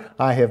Father,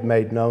 I have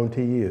made known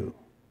to you."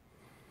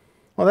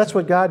 Well, that's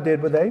what God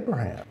did with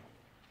Abraham.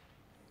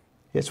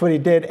 It's what he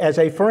did as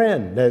a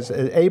friend, as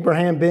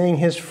Abraham being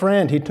his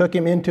friend. He took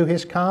him into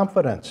his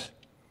confidence.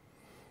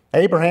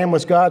 Abraham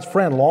was God's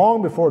friend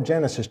long before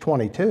Genesis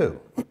 22.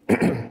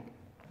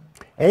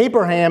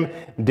 Abraham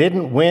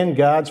didn't win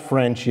God's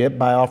friendship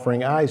by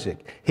offering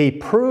Isaac. He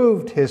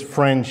proved his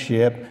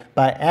friendship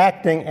by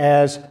acting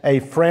as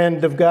a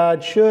friend of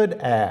God should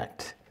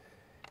act.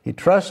 He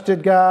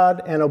trusted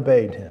God and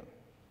obeyed him.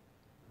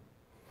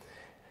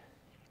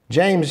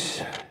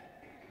 James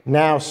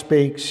now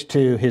speaks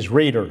to his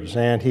readers,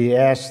 and he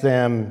asks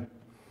them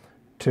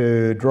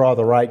to draw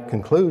the right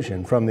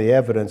conclusion from the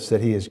evidence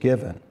that he has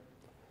given.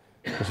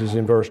 This is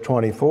in verse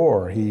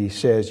 24. He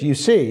says, "You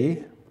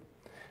see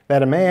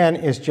that a man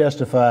is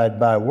justified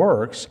by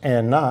works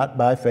and not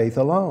by faith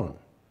alone."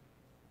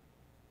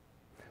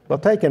 Well,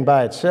 taken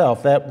by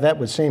itself, that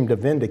would seem to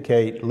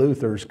vindicate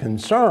Luther's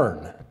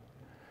concern,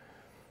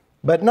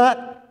 but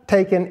not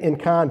taken in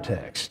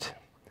context.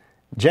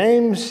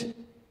 James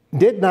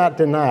did not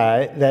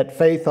deny that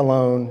faith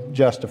alone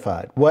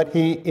justified. What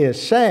he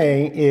is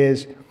saying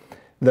is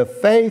the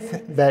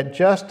faith that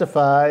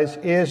justifies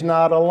is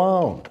not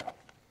alone.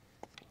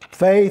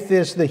 Faith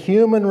is the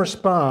human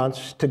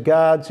response to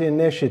God's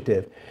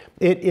initiative.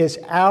 It is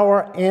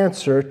our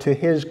answer to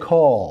his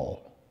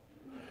call,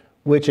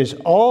 which is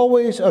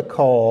always a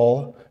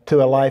call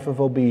to a life of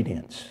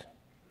obedience.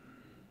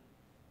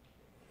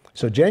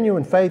 So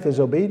genuine faith is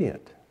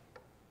obedient.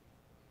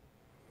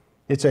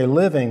 It's a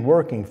living,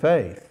 working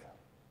faith.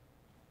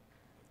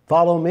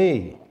 "Follow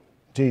me,"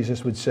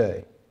 Jesus would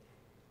say.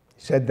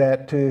 He said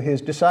that to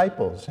his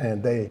disciples,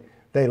 and they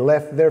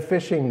left their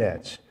fishing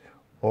nets.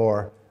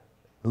 Or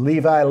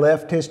Levi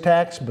left his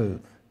tax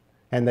booth,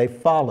 and they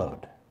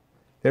followed.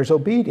 There's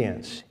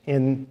obedience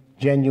in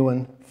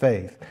genuine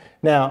faith.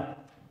 Now,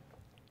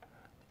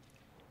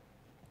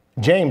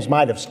 James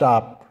might have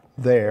stopped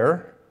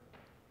there,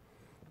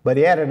 but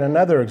he added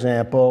another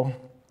example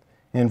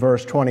in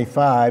verse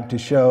 25 to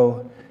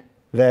show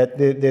that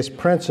this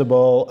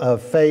principle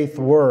of faith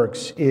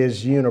works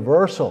is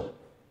universal.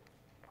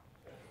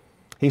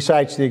 He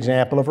cites the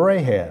example of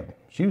Rahab.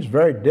 She was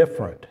very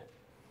different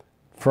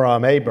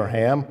from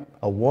Abraham,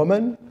 a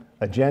woman,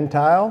 a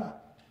Gentile,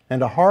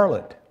 and a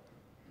harlot.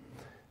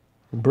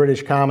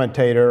 British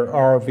commentator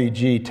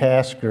R.V.G.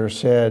 Tasker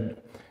said,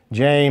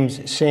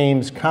 James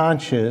seems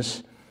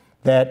conscious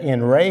that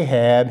in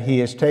Rahab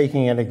he is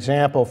taking an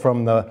example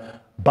from the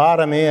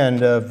bottom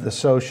end of the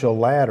social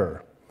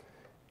ladder.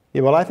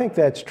 Yeah, well, I think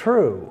that's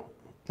true.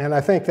 And I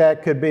think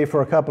that could be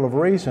for a couple of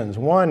reasons.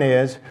 One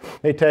is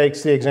he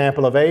takes the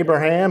example of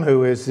Abraham,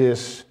 who is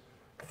this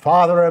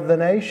father of the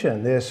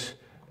nation, this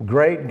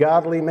great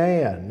godly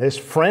man, this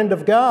friend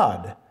of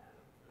God.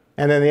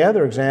 And then the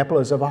other example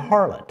is of a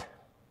harlot.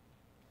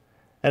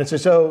 And it's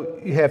as though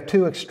you have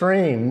two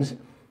extremes,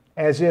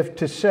 as if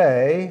to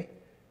say,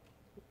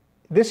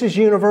 this is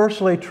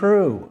universally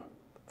true.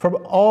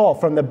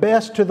 From the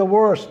best to the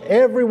worst,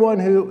 everyone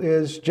who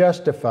is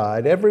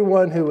justified,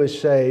 everyone who is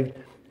saved,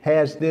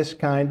 has this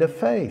kind of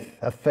faith,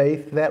 a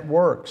faith that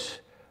works,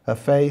 a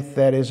faith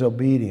that is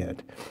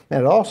obedient.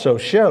 And it also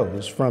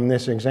shows from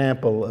this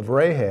example of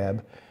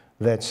Rahab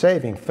that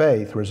saving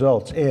faith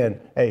results in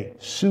a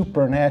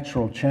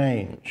supernatural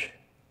change.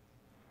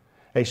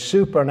 A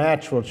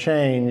supernatural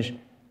change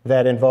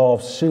that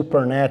involves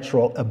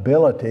supernatural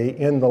ability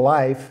in the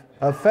life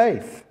of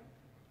faith.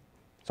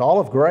 It's all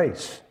of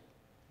grace.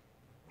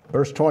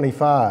 Verse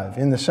 25,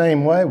 in the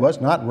same way, was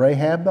not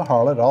Rahab the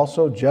harlot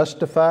also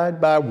justified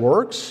by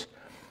works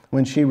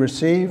when she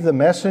received the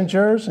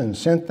messengers and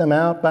sent them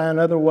out by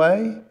another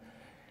way?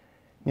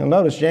 You'll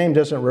notice James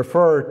doesn't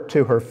refer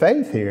to her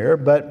faith here,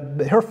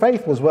 but her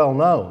faith was well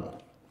known.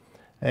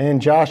 In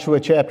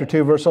Joshua chapter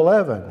 2, verse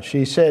 11,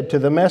 she said to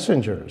the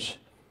messengers,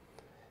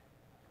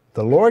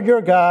 "The Lord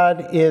your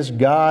God is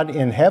God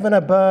in heaven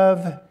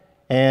above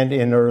and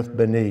in earth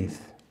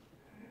beneath."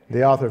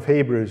 The author of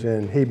Hebrews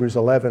in Hebrews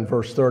 11,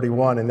 verse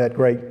 31, in that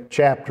great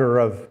chapter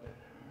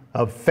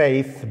of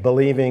faith,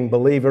 believing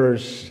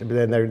believers, and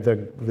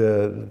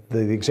the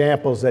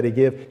examples that he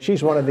gives,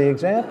 she's one of the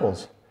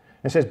examples.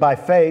 It says, by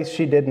faith,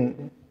 she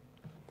didn't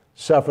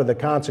suffer the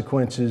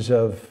consequences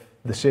of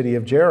the city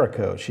of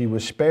Jericho. She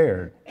was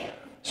spared.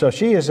 So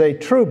she is a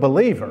true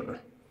believer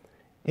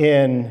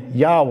in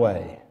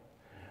Yahweh.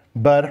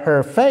 But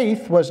her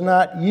faith was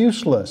not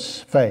useless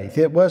faith.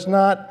 It was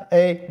not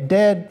a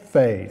dead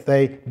faith,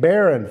 a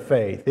barren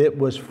faith. It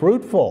was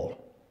fruitful.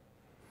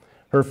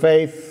 Her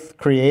faith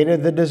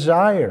created the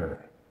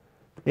desire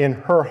in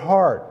her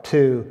heart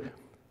to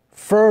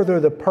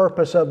further the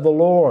purpose of the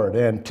Lord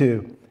and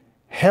to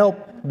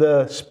help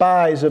the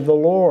spies of the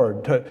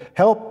Lord, to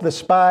help the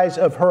spies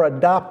of her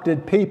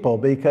adopted people,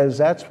 because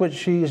that's what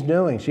she's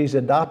doing. She's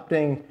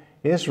adopting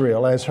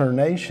Israel as her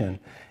nation.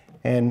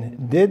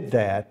 And did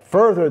that,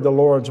 furthered the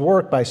Lord's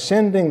work by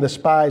sending the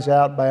spies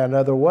out by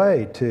another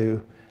way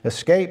to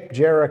escape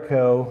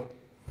Jericho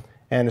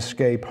and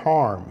escape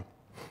harm.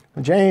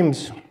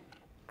 James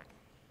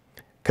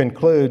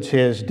concludes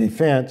his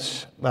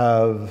defense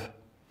of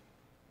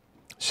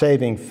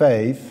saving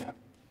faith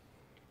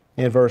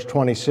in verse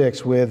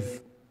 26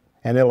 with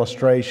an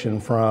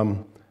illustration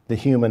from the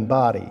human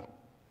body.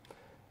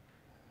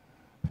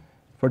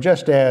 For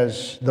just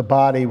as the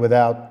body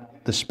without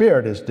the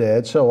spirit is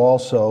dead, so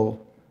also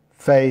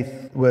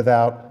faith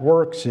without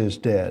works is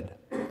dead.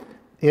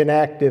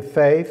 Inactive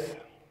faith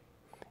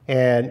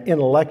and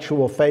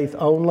intellectual faith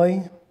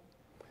only,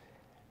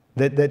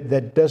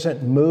 that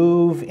doesn't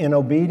move in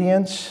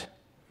obedience,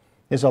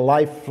 is a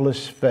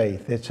lifeless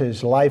faith. It's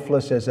as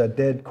lifeless as a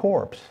dead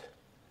corpse.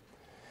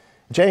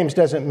 James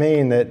doesn't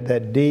mean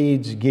that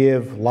deeds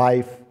give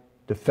life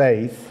to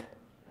faith,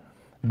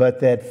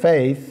 but that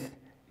faith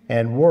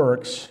and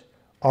works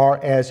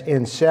are as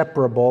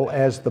inseparable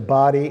as the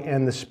body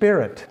and the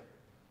spirit.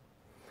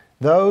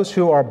 Those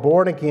who are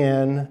born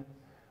again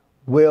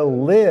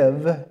will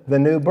live the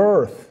new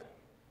birth.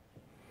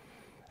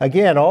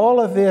 Again, all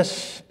of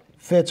this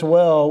fits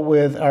well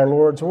with our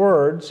Lord's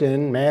words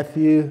in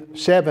Matthew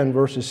 7,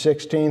 verses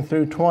 16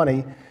 through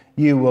 20.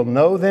 You will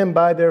know them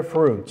by their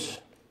fruits.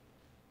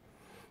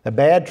 A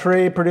bad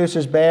tree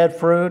produces bad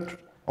fruit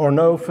or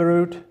no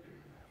fruit,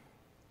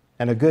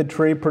 and a good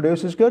tree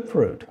produces good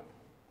fruit.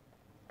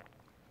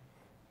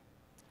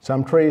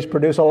 Some trees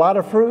produce a lot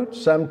of fruit,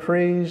 some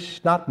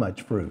trees not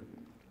much fruit.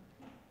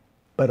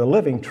 But a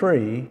living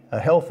tree, a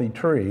healthy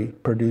tree,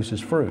 produces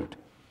fruit.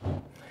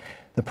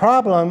 The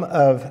problem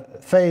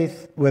of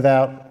faith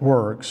without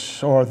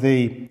works, or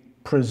the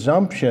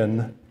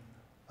presumption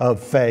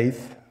of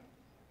faith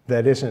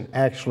that isn't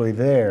actually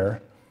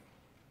there,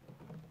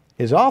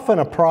 is often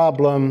a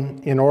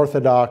problem in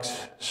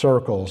Orthodox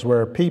circles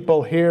where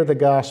people hear the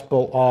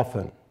gospel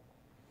often,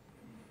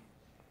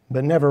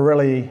 but never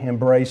really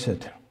embrace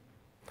it.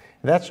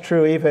 That's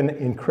true even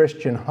in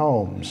Christian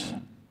homes.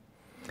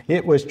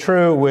 It was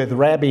true with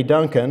Rabbi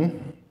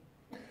Duncan,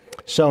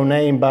 so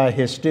named by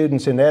his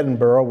students in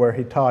Edinburgh where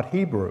he taught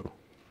Hebrew.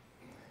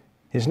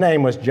 His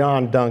name was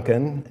John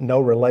Duncan, no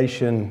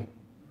relation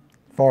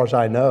as far as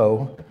I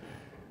know.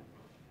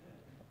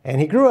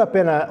 And he grew up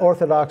in an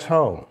Orthodox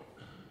home.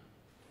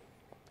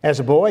 As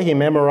a boy, he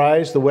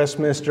memorized the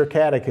Westminster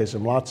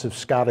Catechism. Lots of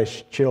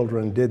Scottish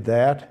children did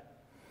that.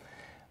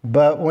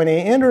 But when he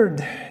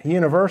entered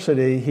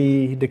university,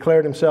 he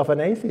declared himself an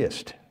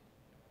atheist.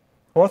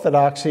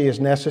 Orthodoxy is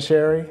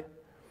necessary,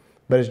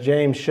 but as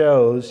James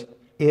shows,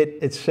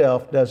 it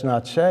itself does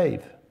not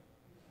save.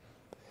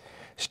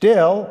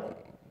 Still,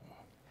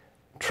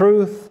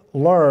 truth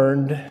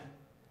learned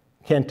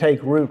can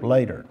take root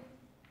later.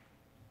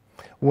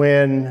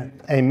 When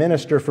a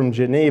minister from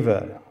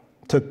Geneva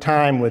took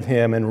time with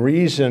him and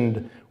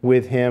reasoned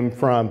with him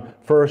from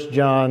 1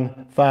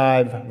 John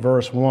 5,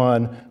 verse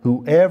 1.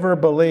 Whoever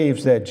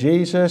believes that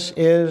Jesus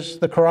is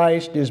the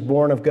Christ is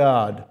born of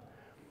God.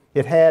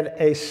 It had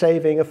a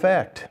saving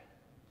effect.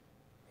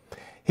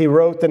 He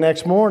wrote the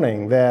next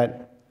morning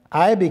that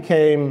I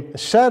became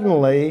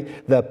suddenly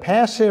the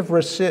passive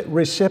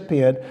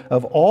recipient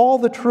of all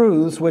the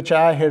truths which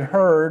I had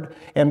heard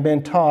and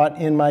been taught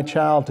in my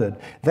childhood.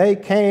 They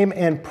came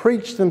and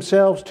preached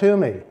themselves to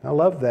me. I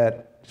love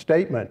that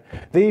statement.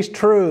 These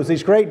truths,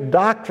 these great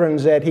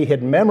doctrines that he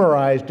had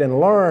memorized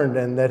and learned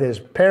and that his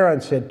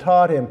parents had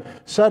taught him,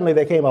 suddenly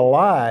they came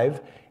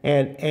alive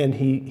and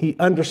he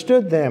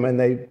understood them, and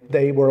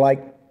they were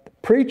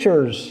like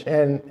preachers,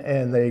 and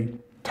they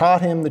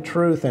taught him the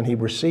truth, and he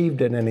received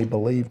it and he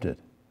believed it.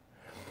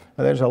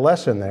 Now, there's a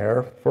lesson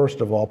there.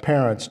 First of all,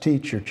 parents,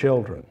 teach your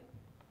children.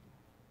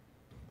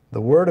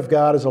 The Word of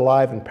God is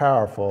alive and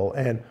powerful,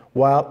 and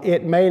while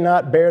it may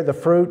not bear the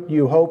fruit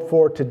you hope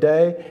for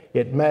today,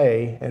 it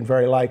may and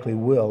very likely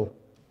will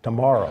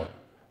tomorrow,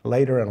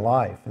 later in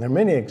life. And there are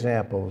many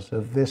examples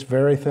of this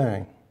very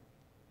thing.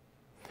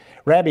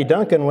 Rabbi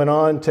Duncan went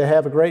on to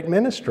have a great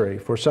ministry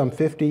for some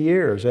 50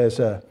 years as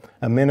a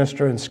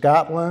minister in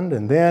Scotland,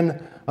 and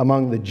then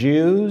among the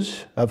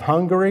Jews of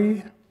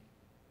Hungary.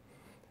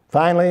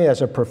 Finally,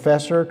 as a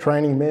professor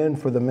training men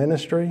for the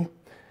ministry.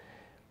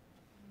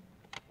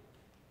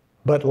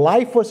 But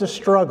life was a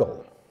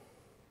struggle.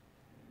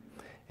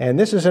 And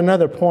this is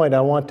another point I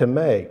want to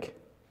make.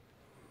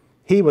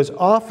 He was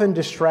often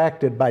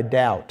distracted by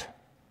doubt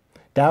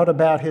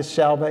about his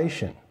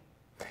salvation,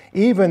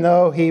 even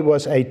though he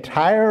was a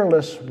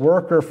tireless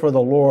worker for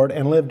the Lord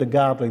and lived a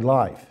godly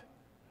life.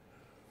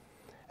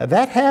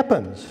 That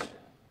happens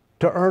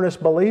to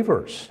earnest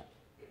believers,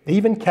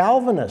 even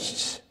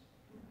Calvinists.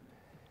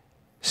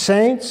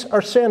 Saints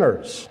are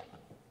sinners,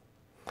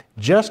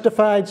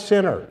 justified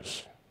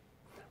sinners,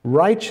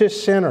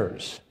 righteous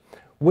sinners.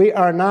 We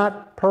are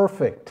not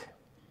perfect.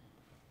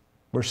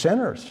 We're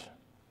sinners.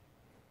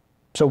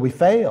 So we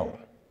fail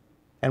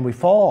and we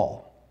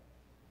fall.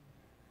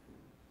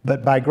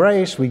 But by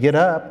grace we get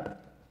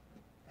up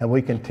and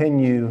we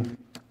continue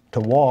to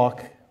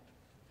walk.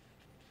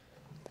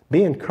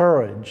 Be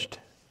encouraged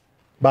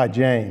by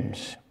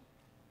James.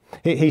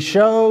 He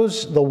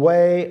shows the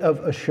way of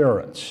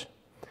assurance.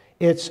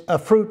 It's a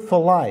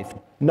fruitful life,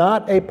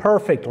 not a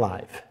perfect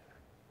life,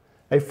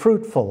 a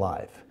fruitful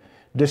life.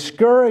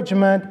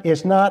 Discouragement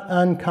is not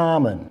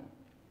uncommon,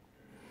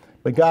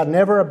 but God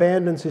never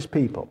abandons His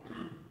people.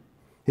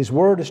 His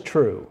word is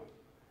true.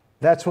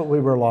 That's what we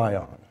rely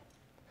on.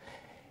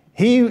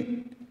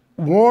 He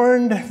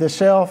warned the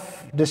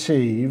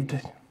self-deceived,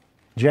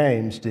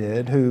 James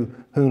did, who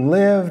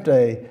lived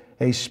a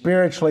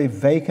spiritually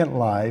vacant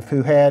life,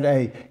 who had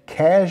a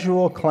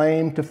casual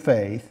claim to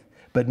faith,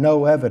 but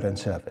no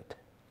evidence of it.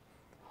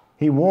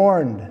 He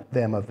warned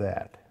them of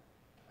that.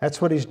 That's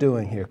what he's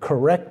doing here,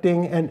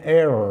 correcting an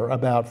error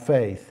about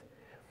faith.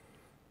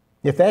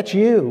 If that's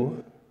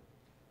you,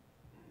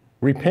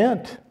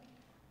 repent.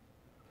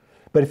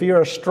 But if you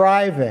are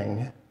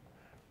striving,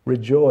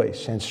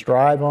 rejoice and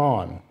strive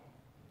on.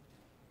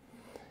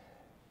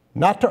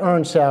 Not to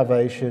earn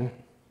salvation.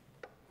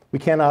 We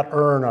cannot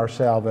earn our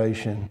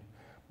salvation,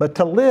 but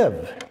to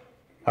live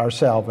our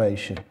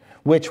salvation,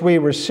 which we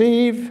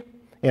receive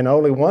in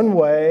only one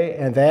way,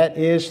 and that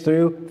is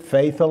through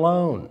faith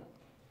alone.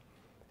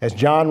 As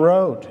John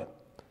wrote,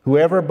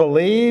 whoever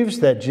believes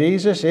that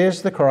Jesus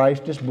is the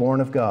Christ is born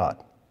of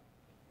God.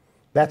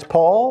 That's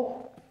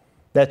Paul,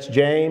 that's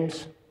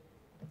James,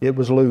 it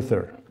was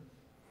Luther.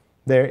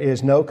 There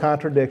is no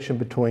contradiction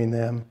between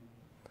them.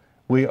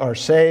 We are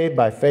saved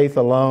by faith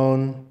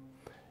alone,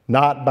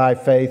 not by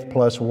faith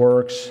plus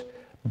works,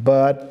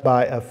 but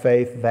by a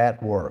faith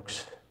that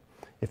works.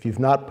 If you've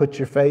not put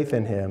your faith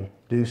in Him,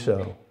 do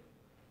so.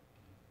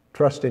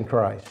 Trust in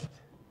Christ.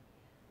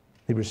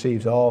 He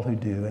receives all who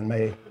do, and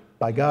may,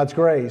 by God's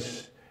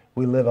grace,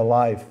 we live a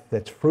life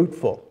that's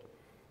fruitful,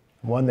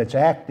 one that's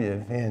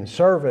active in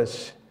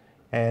service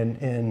and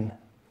in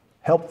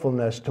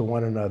helpfulness to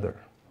one another.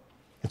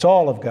 It's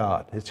all of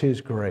God. It's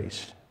His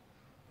grace.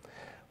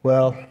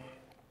 Well,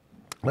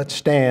 let's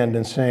stand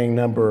and sing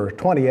number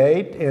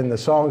 28 in the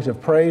Songs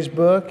of Praise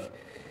book,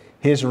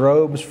 His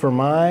Robes for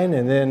Mine,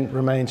 and then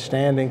remain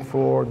standing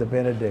for the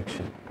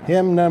benediction.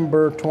 Hymn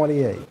number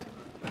 28.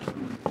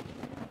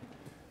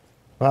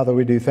 Father,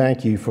 we do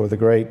thank You for the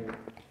great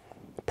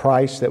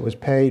price that was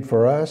paid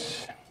for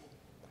us,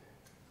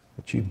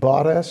 that You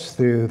bought us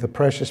through the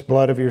precious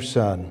blood of Your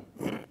Son.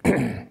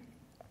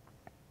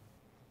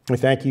 We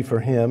thank You for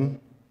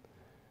Him.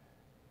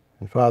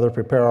 And Father,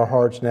 prepare our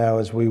hearts now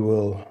as we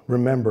will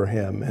remember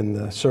Him in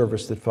the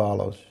service that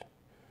follows.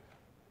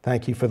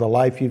 Thank You for the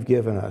life You've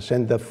given us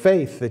and the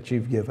faith that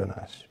You've given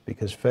us,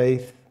 because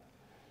faith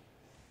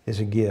is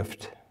a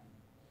gift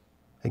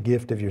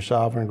of Your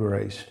sovereign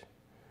grace.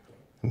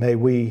 May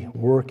we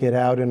work it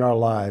out in our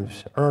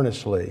lives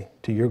earnestly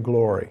to Your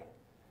glory.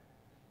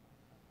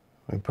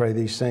 We pray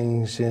these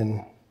things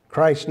in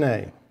Christ's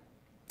name.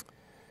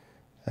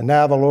 And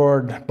now the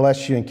Lord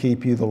bless you and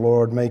keep you. The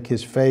Lord make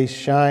his face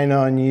shine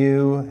on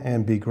you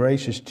and be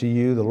gracious to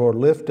you. The Lord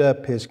lift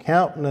up his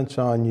countenance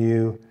on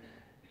you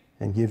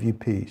and give you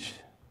peace.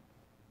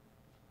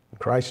 In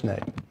Christ's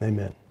name,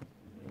 amen.